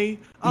 mommy.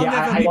 I'll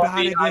never be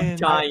bad again." I'm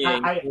dying.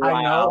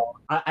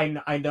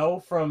 I know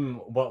from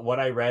what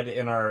I read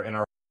in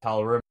our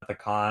hotel room at the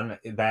con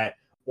that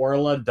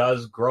Orla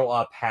does grow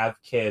up,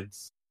 have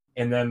kids,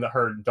 and then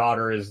her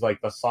daughter is like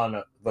the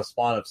spawn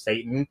of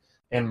Satan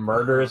and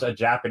murders a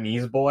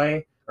Japanese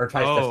boy or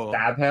tries to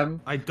stab him.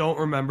 I don't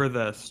remember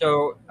this.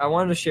 So I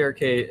wanted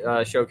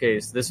to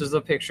showcase. This is a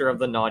picture of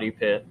the naughty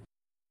pit.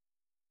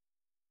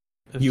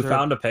 You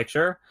found a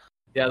picture?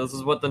 Yeah, this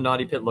is what the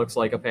naughty pit looks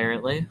like,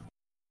 apparently.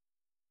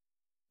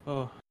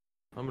 Oh,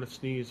 I'm gonna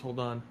sneeze. Hold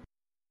on.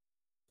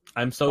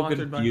 I'm so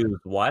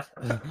confused. What?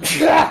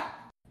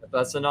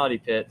 That's the naughty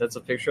pit. That's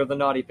a picture of the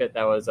naughty pit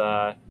that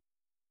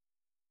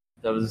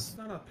was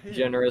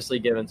generously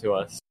given to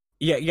us.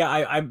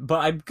 Yeah. But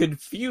I'm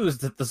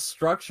confused at the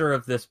structure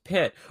of this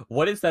pit.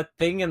 What is that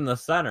thing in the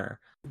center?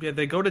 Yeah,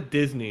 they go to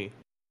Disney,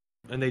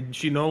 and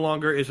she no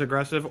longer is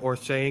aggressive or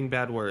saying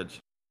bad words.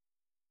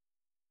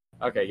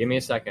 Okay, give me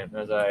a second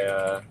as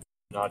I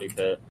naughty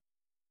pit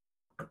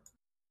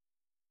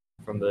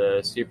from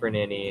the Super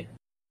Nanny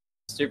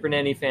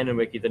Fandom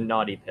Wiki, the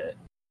naughty pit.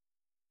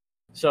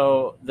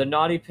 So the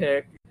naughty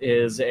pit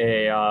is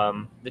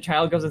the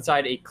child goes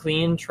inside a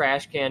clean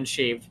trash can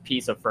shaped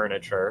piece of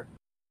furniture.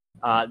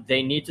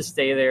 They need to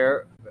stay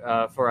there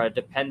for a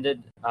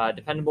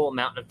dependable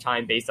amount of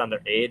time based on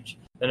their age,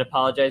 then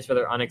apologize for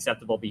their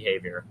unacceptable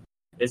behavior.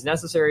 It is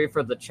necessary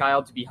for the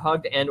child to be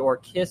hugged and or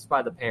kissed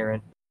by the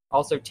parent.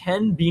 Also,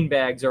 10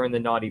 beanbags are in the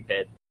naughty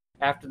pit.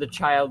 After the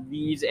child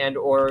leaves and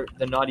or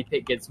the naughty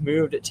pit gets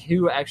moved,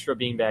 2 extra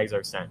beanbags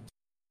are sent.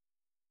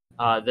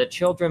 The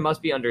children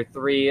must be under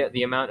 3.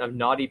 The amount of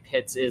naughty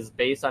pits is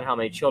based on how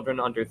many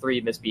children under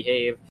 3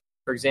 misbehave.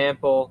 For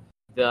example,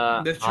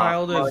 this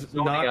child is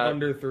not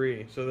under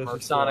 3, so this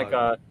is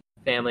Sonica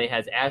family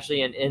has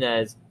Ashley and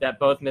Inez that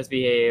both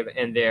misbehave,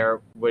 and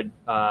there would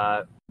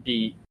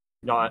be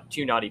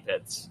 2 naughty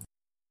pits.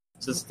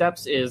 So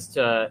steps is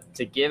to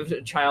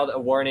give child a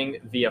warning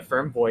via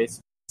firm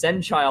voice,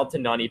 send child to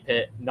naughty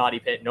pit,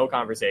 no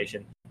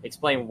conversation,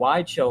 explain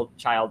why child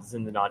is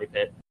in the naughty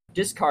pit,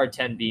 discard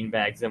 10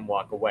 beanbags and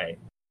walk away.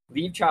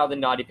 Leave child in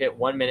naughty pit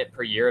 1 minute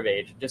per year of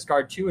age,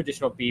 discard 2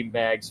 additional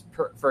beanbags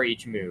for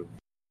each move.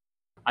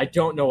 I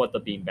don't know what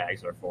the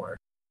beanbags are for.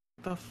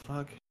 What the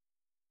fuck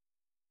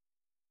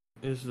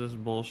is this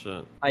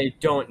bullshit? I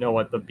don't know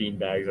what the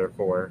beanbags are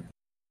for.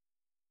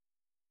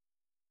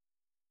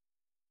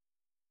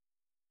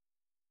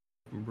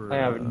 Bruh. I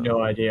have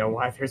no idea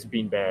why there's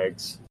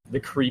beanbags. The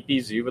Creepy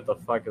Zoo, what the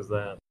fuck is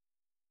that?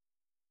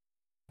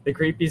 The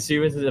Creepy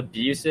Zoo is an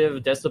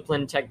abusive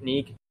discipline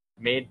technique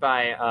made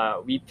by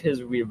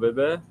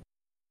Weepizwiwibe.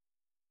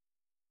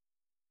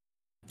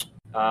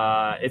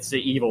 It's the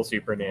evil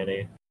Super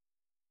Nanny.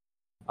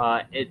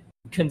 It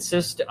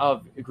consists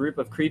of a group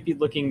of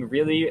creepy-looking,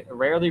 really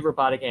rarely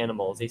robotic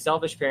animals. A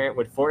selfish parent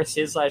would force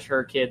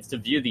his/her kids to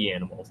view the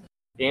animals.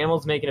 The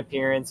animals make an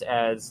appearance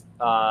as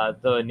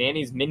the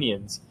nanny's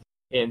minions.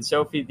 In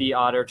Sophie the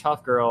Otter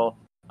Tough Girl,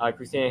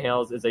 Christina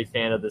Hales is a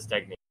fan of this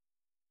technique.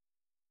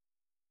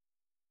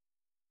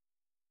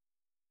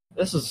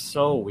 This is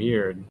so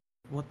weird.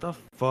 What the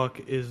fuck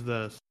is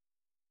this?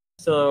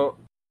 So,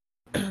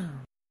 so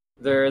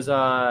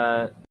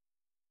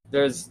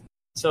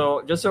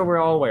just so we're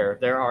all aware,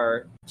 there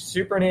are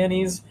super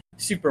nannies,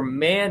 super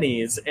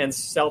mannies, and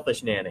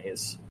selfish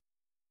nannies.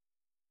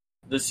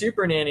 The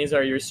super nannies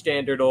are your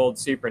standard old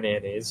super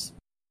nannies.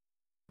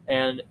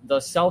 And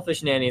the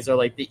selfish nannies are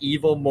like the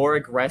evil, more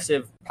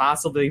aggressive,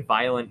 possibly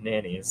violent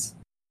nannies.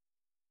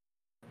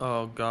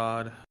 Oh,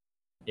 God.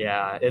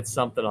 Yeah, it's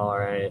something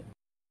alright.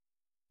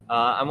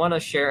 I want to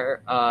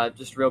share,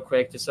 just real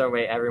quick, just so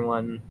way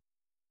everyone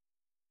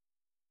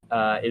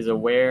is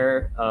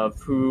aware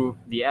of who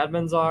the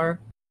admins are.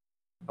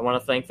 I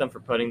want to thank them for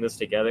putting this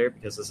together,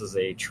 because this is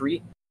a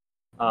treat.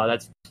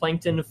 That's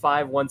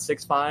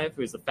Plankton5165,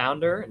 who's the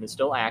founder and is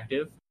still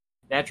active.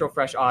 Natural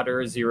Fresh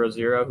Otter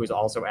 00, who's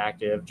also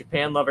active.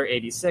 Japan Lover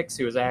 86,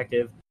 who is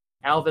active.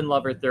 Alvin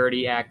Lover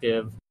 30,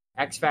 active.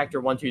 X Factor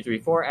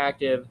 1234,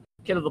 active.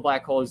 Kid of the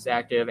Black Hole is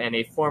active, and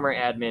a former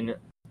admin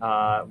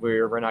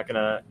we're not going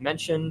to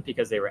mention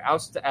because they were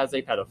ousted as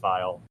a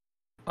pedophile.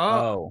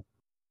 Oh.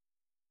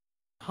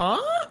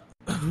 Huh?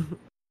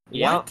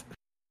 Yeah. What?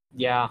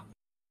 Yeah.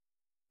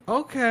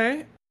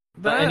 Okay.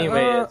 But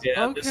anyways,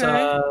 yeah,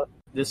 okay.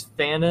 This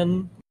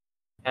fanon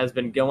has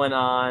been going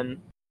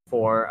on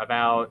for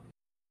about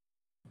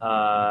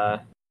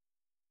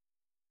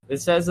it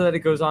says that it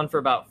goes on for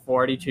about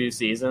 42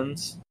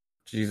 seasons.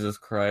 Jesus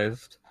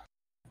Christ.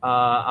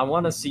 I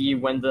want to see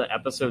when the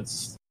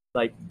episodes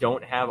like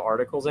don't have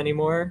articles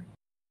anymore.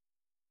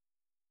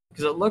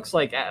 Because it looks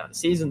like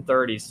season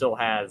 30 still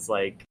has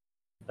like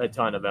a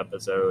ton of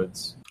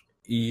episodes.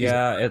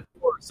 Yeah, it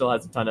still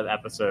has a ton of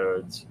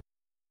episodes.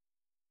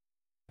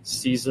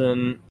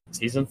 Season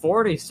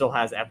 40 still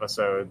has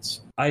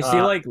episodes. I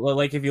see like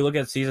if you look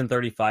at season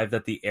 35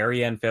 that the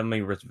Ariane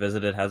family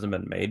visited hasn't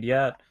been made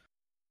yet.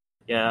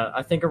 Yeah,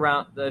 I think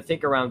around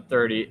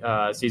 30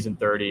 season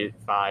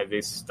 35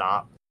 they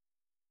stopped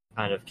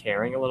kind of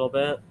caring a little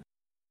bit.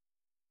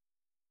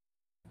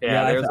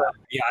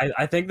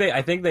 I think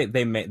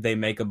they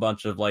make a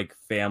bunch of like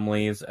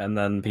families and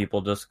then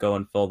people just go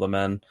and fill them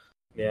in.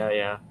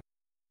 Yeah.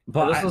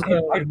 But I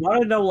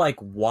want to know like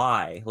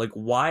why since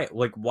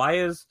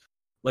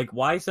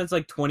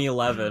like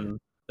 2011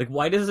 like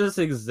why does this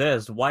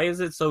exist? Why is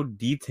it so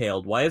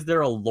detailed? Why is there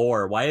a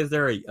lore? Why is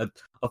there a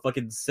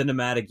fucking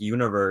cinematic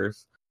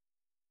universe?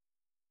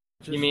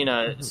 You mean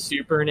a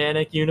super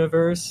Nanic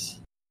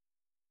universe?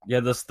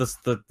 Yeah,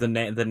 the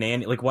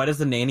nanny, like why does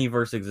the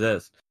Nannyverse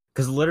exist?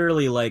 Because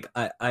literally, like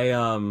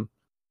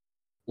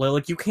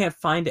like you can't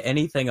find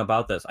anything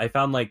about this. I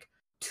found like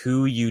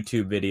 2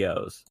 YouTube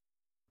videos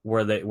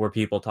where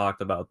people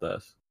talked about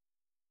this.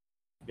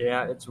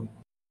 Yeah, it's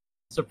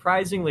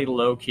surprisingly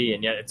low key,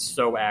 and yet it's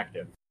so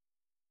active.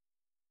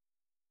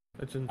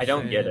 That's insane. I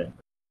don't get it.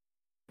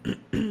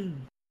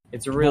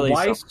 It's really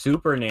why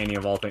Super Nanny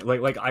of all things?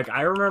 Like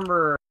I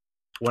remember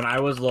when I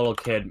was a little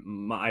kid,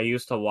 I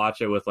used to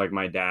watch it with like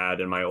my dad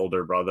and my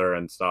older brother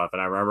and stuff,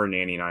 and I remember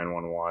Nanny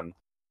 911.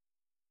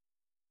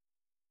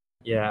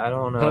 Yeah, I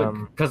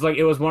don't because like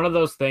it was one of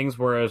those things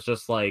where it was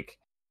just like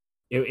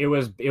it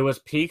was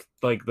peak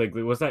like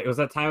it was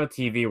that time of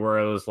TV where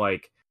it was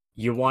like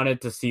you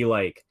wanted to see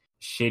like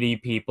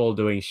shitty people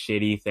doing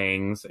shitty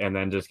things and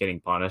then just getting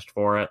punished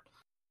for it.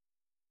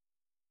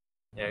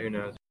 Yeah, who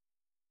knows?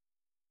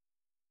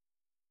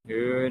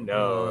 Who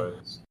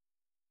knows?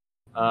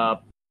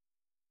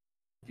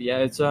 Yeah,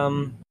 it's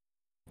I'm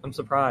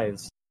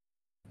surprised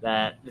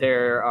that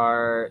there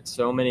are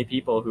so many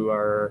people who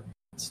are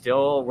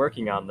still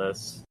working on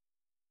this.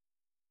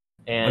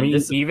 And I mean,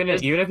 even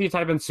if you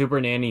type in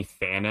Super Nanny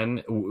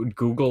fanon,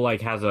 Google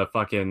like has a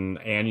fucking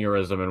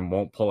aneurysm and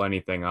won't pull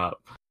anything up.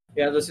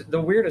 Yeah,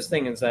 the weirdest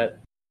thing is that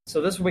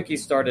this wiki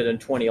started in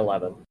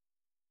 2011.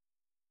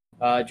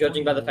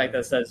 Judging by the fact that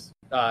it says,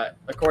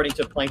 according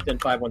to Plankton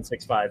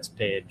 5165's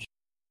page,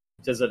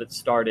 it says that it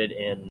started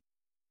in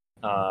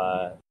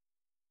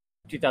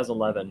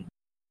 2011.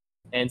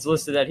 And it's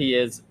listed that he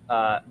is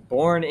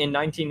born in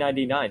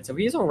 1999, so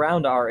he's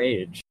around our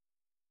age.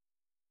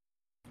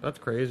 That's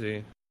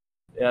crazy.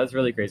 Yeah, that's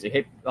really crazy.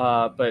 Hey,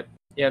 but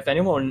yeah, if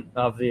anyone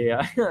of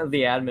the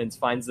the admins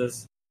finds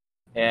this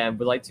and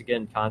would like to get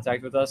in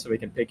contact with us so we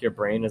can pick your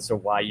brain as to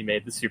why you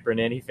made the Super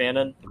Nanny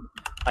fanon,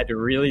 I'd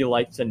really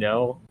like to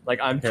know.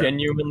 Like, I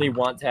genuinely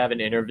want to have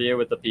an interview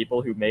with the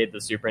people who made the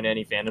Super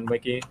Nanny fanon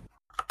wiki.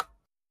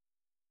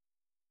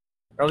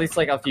 Or at least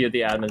like a few of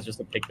the admins just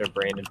to pick their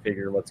brain and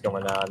figure what's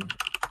going on.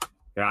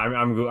 Yeah,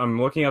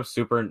 I'm looking up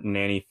Super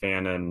Nanny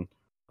fanon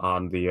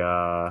on the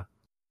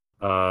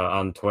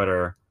on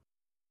Twitter.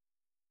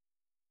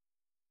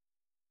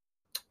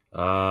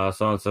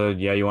 Someone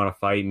said, yeah, you want to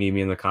fight? Meet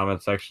me in the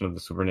comment section of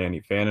the Super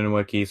Nanny fanon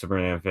wiki. Super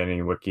Nanny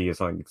fanon wiki is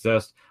something that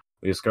exists.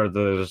 We discovered that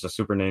there's a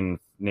Super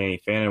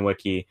Nanny fanon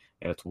wiki,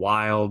 and it's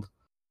wild.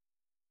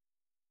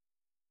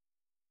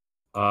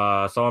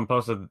 Someone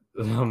posted,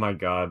 oh my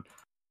god.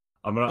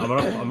 I'm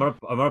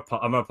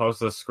gonna post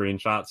this screen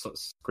cap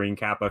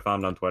I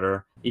found on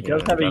Twitter. He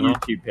does have a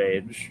YouTube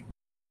page.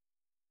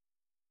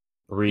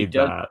 Read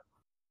that.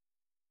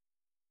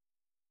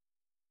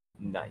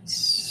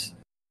 Nice.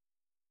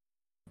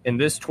 In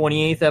this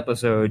 28th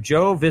episode,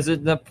 Joe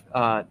visits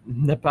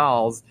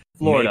Naples,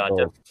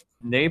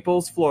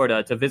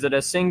 Florida, to visit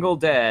a single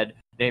dad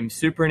named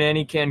Super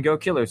Nanny Can Go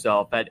Kill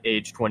Herself at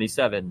age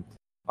 27.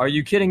 Are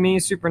you kidding me?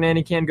 Super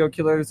Nanny Can Go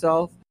Kill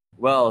Herself?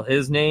 Well,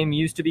 his name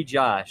used to be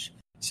Josh,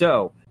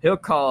 so he'll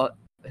call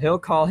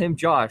him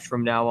Josh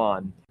from now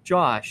on.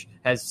 Josh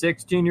has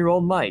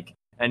 16-year-old Mike,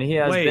 and he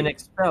has been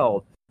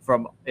expelled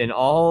from in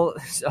all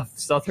of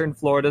Southern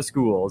Florida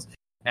schools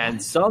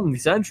and some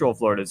Central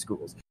Florida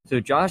schools.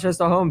 So Josh has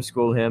to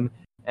homeschool him,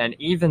 and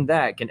even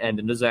that can end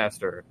in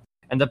disaster.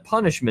 And the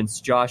punishments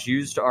Josh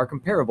used are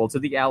comparable to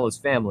the Alice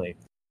family.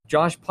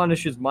 Josh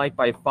punishes Mike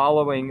by the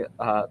following: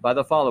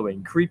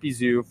 creepy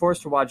zoo,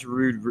 forced to watch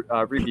Rude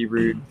be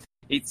rude,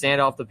 eat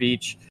sand off the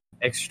beach,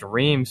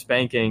 extreme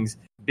spankings,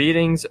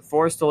 beatings,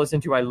 forced to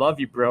listen to I Love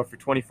You Bro for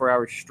 24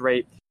 hours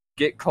straight,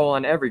 get coal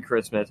on every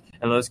Christmas,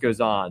 and the list goes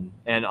on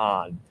and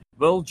on.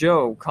 Will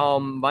Joe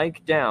calm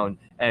Mike down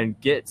and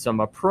get some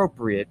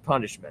appropriate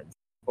punishment?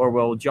 Or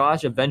will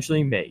Josh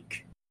eventually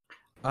make?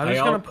 I'm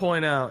just going to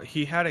point out,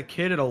 he had a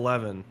kid at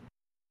 11.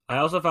 I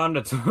also found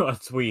a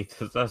tweet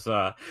that says,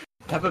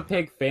 Peppa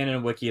Pig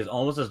fanon wiki is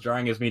almost as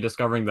jarring as me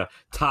discovering the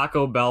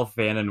Taco Bell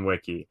fanon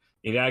wiki.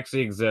 It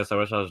actually exists. I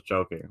wish I was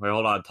joking. Wait,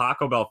 hold on.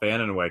 Taco Bell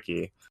fanon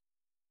wiki.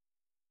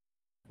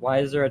 Why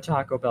is there a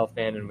Taco Bell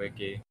fanon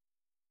wiki?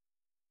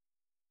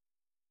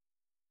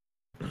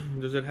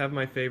 Does it have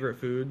my favorite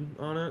food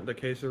on it? The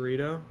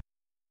quesarito?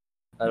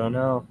 I don't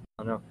know.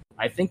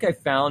 I think I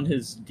found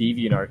his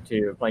DeviantArt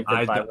too,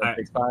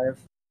 Plankton5165.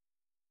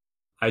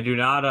 I do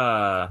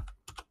not.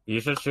 You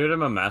should shoot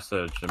him a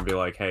message and be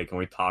like, "Hey, can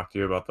we talk to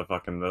you about the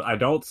fucking?" I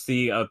don't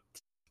see a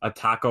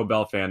Taco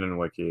Bell fandom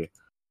wiki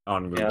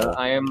on Google.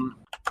 Yeah,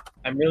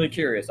 I'm really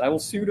curious. I will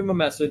shoot him a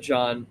message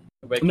on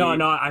the wiki. No,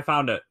 I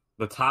found it.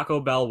 The Taco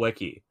Bell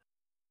wiki.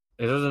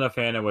 It isn't a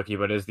fandom wiki,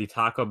 but it's the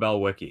Taco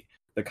Bell wiki.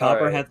 The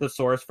comprehensive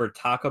source for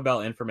Taco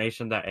Bell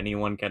information that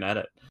anyone can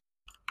edit.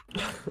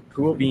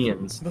 Cool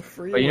beans.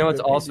 But you know what's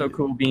also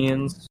cool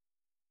beans?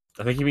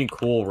 I think you mean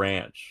Cool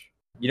Ranch.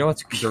 You know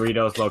what's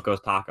Doritos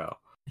Locos Taco.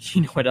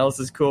 You know what else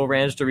is Cool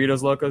Ranch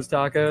Doritos Locos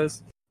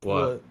Tacos?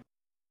 What?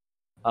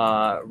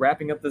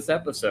 Wrapping up this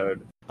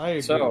episode. I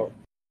agree. So,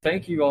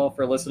 thank you all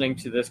for listening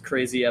to this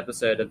crazy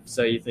episode of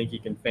So You Think You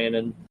Can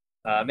Fanon.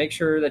 Make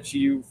sure that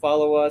you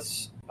follow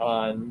us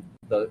on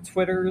the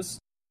Twitters,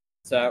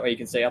 so that way you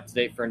can stay up to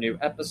date for new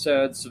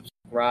episodes,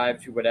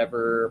 subscribe to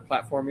whatever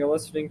platform you're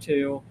listening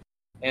to,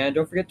 and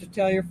don't forget to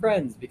tell your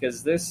friends,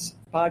 because this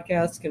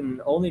podcast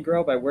can only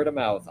grow by word of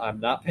mouth.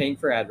 I'm not paying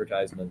for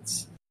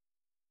advertisements.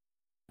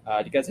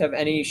 Do you guys have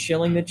any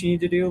shilling that you need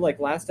to do, like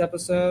last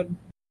episode?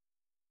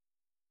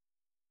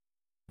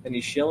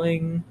 Any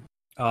shilling?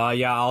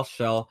 Yeah, I'll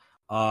shill.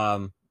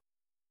 For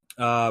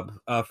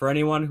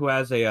anyone who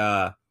has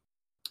a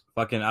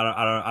fucking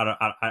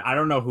I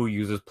don't know who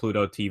uses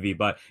Pluto TV,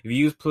 but if you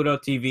use Pluto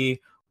TV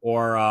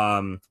or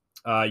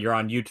you're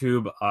on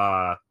YouTube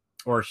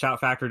or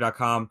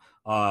shoutfactory.com,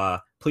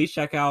 please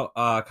check out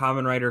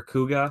Kamen Rider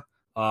Kuga.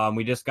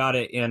 We just got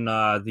it in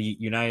the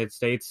United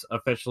States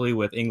officially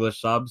with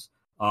English subs.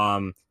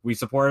 We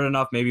support it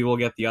enough. Maybe we'll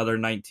get the other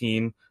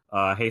 19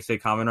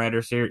 Heisei Kamen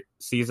Rider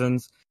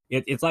seasons.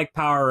 It's like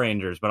Power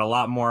Rangers, but a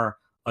lot more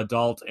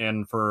adult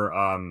and for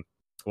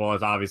well,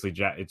 it's obviously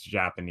it's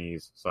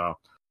Japanese, so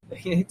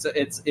it's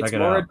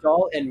more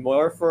adult and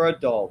more for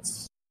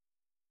adults.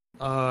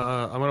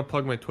 I'm gonna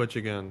plug my Twitch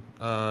again.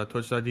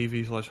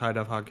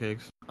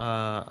 Twitch.tv/HighDefHotcakes.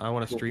 I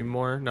want to stream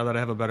more now that I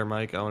have a better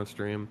mic. I want to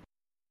stream,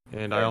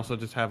 and I also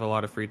just have a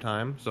lot of free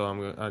time, so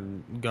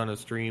I'm gonna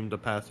stream to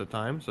pass the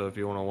time. So if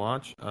you want to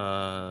watch,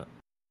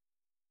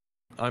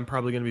 I'm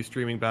probably gonna be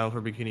streaming Battle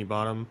for Bikini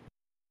Bottom.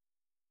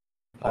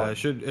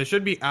 It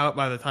should be out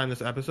by the time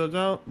this episode's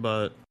out,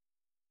 but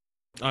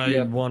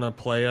I want to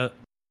play it,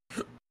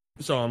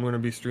 so I'm gonna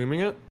be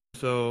streaming it.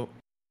 So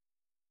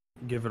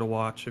give it a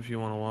watch if you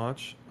want to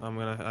watch.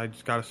 I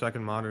just got a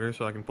second monitor,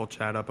 so I can pull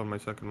chat up on my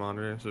second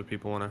monitor. So if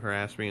people want to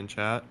harass me in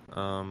chat,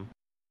 go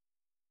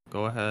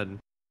ahead.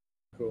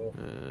 Cool.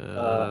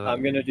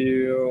 I'm gonna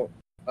do.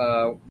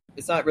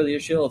 It's not really a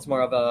shill. It's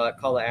more of a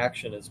call to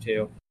action. As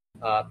to,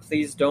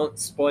 please don't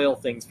spoil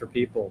things for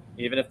people,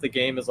 even if the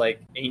game is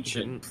like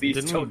ancient.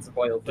 Please don't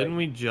spoil things. Didn't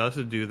we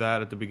just do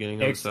that at the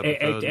beginning of this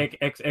episode?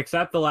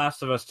 Except The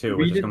Last of Us 2,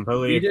 which is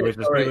completely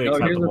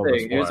acceptable.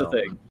 Here's the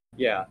thing.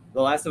 Yeah,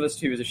 The Last of Us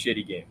 2 is a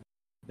shitty game.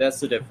 That's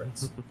the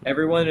difference.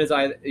 Everyone is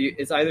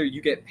either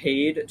you get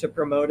paid to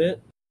promote it,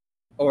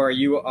 or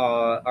you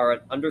are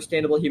an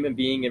understandable human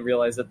being and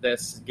realize that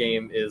this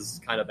game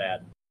is kind of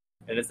bad.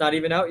 And it's not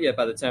even out yet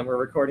by the time we're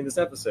recording this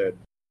episode.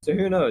 So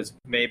who knows?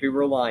 Maybe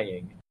we're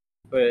lying.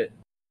 But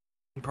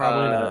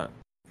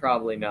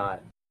Probably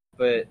not.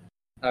 But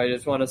I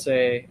just want to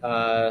say,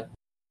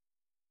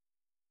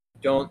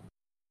 don't,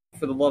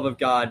 for the love of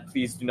God,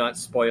 please do not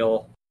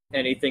spoil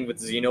anything with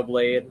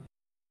Xenoblade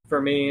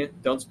for me.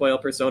 Don't spoil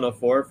Persona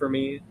 4 for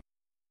me,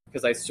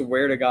 because I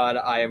swear to God,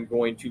 I am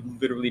going to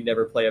literally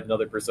never play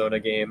another Persona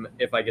game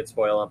if I get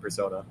spoiled on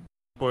Persona.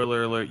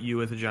 Spoiler alert, you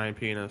with a giant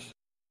penis.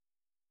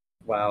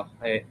 Wow,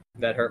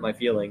 that hurt my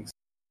feelings.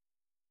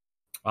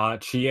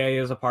 Chie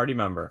is a party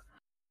member.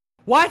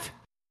 What?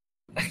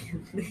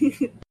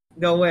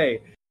 No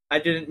way. I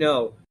didn't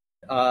know.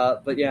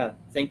 But yeah,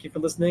 thank you for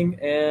listening,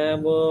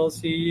 and we'll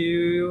see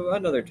you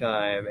another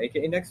time,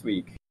 aka next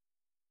week.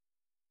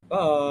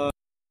 Bye.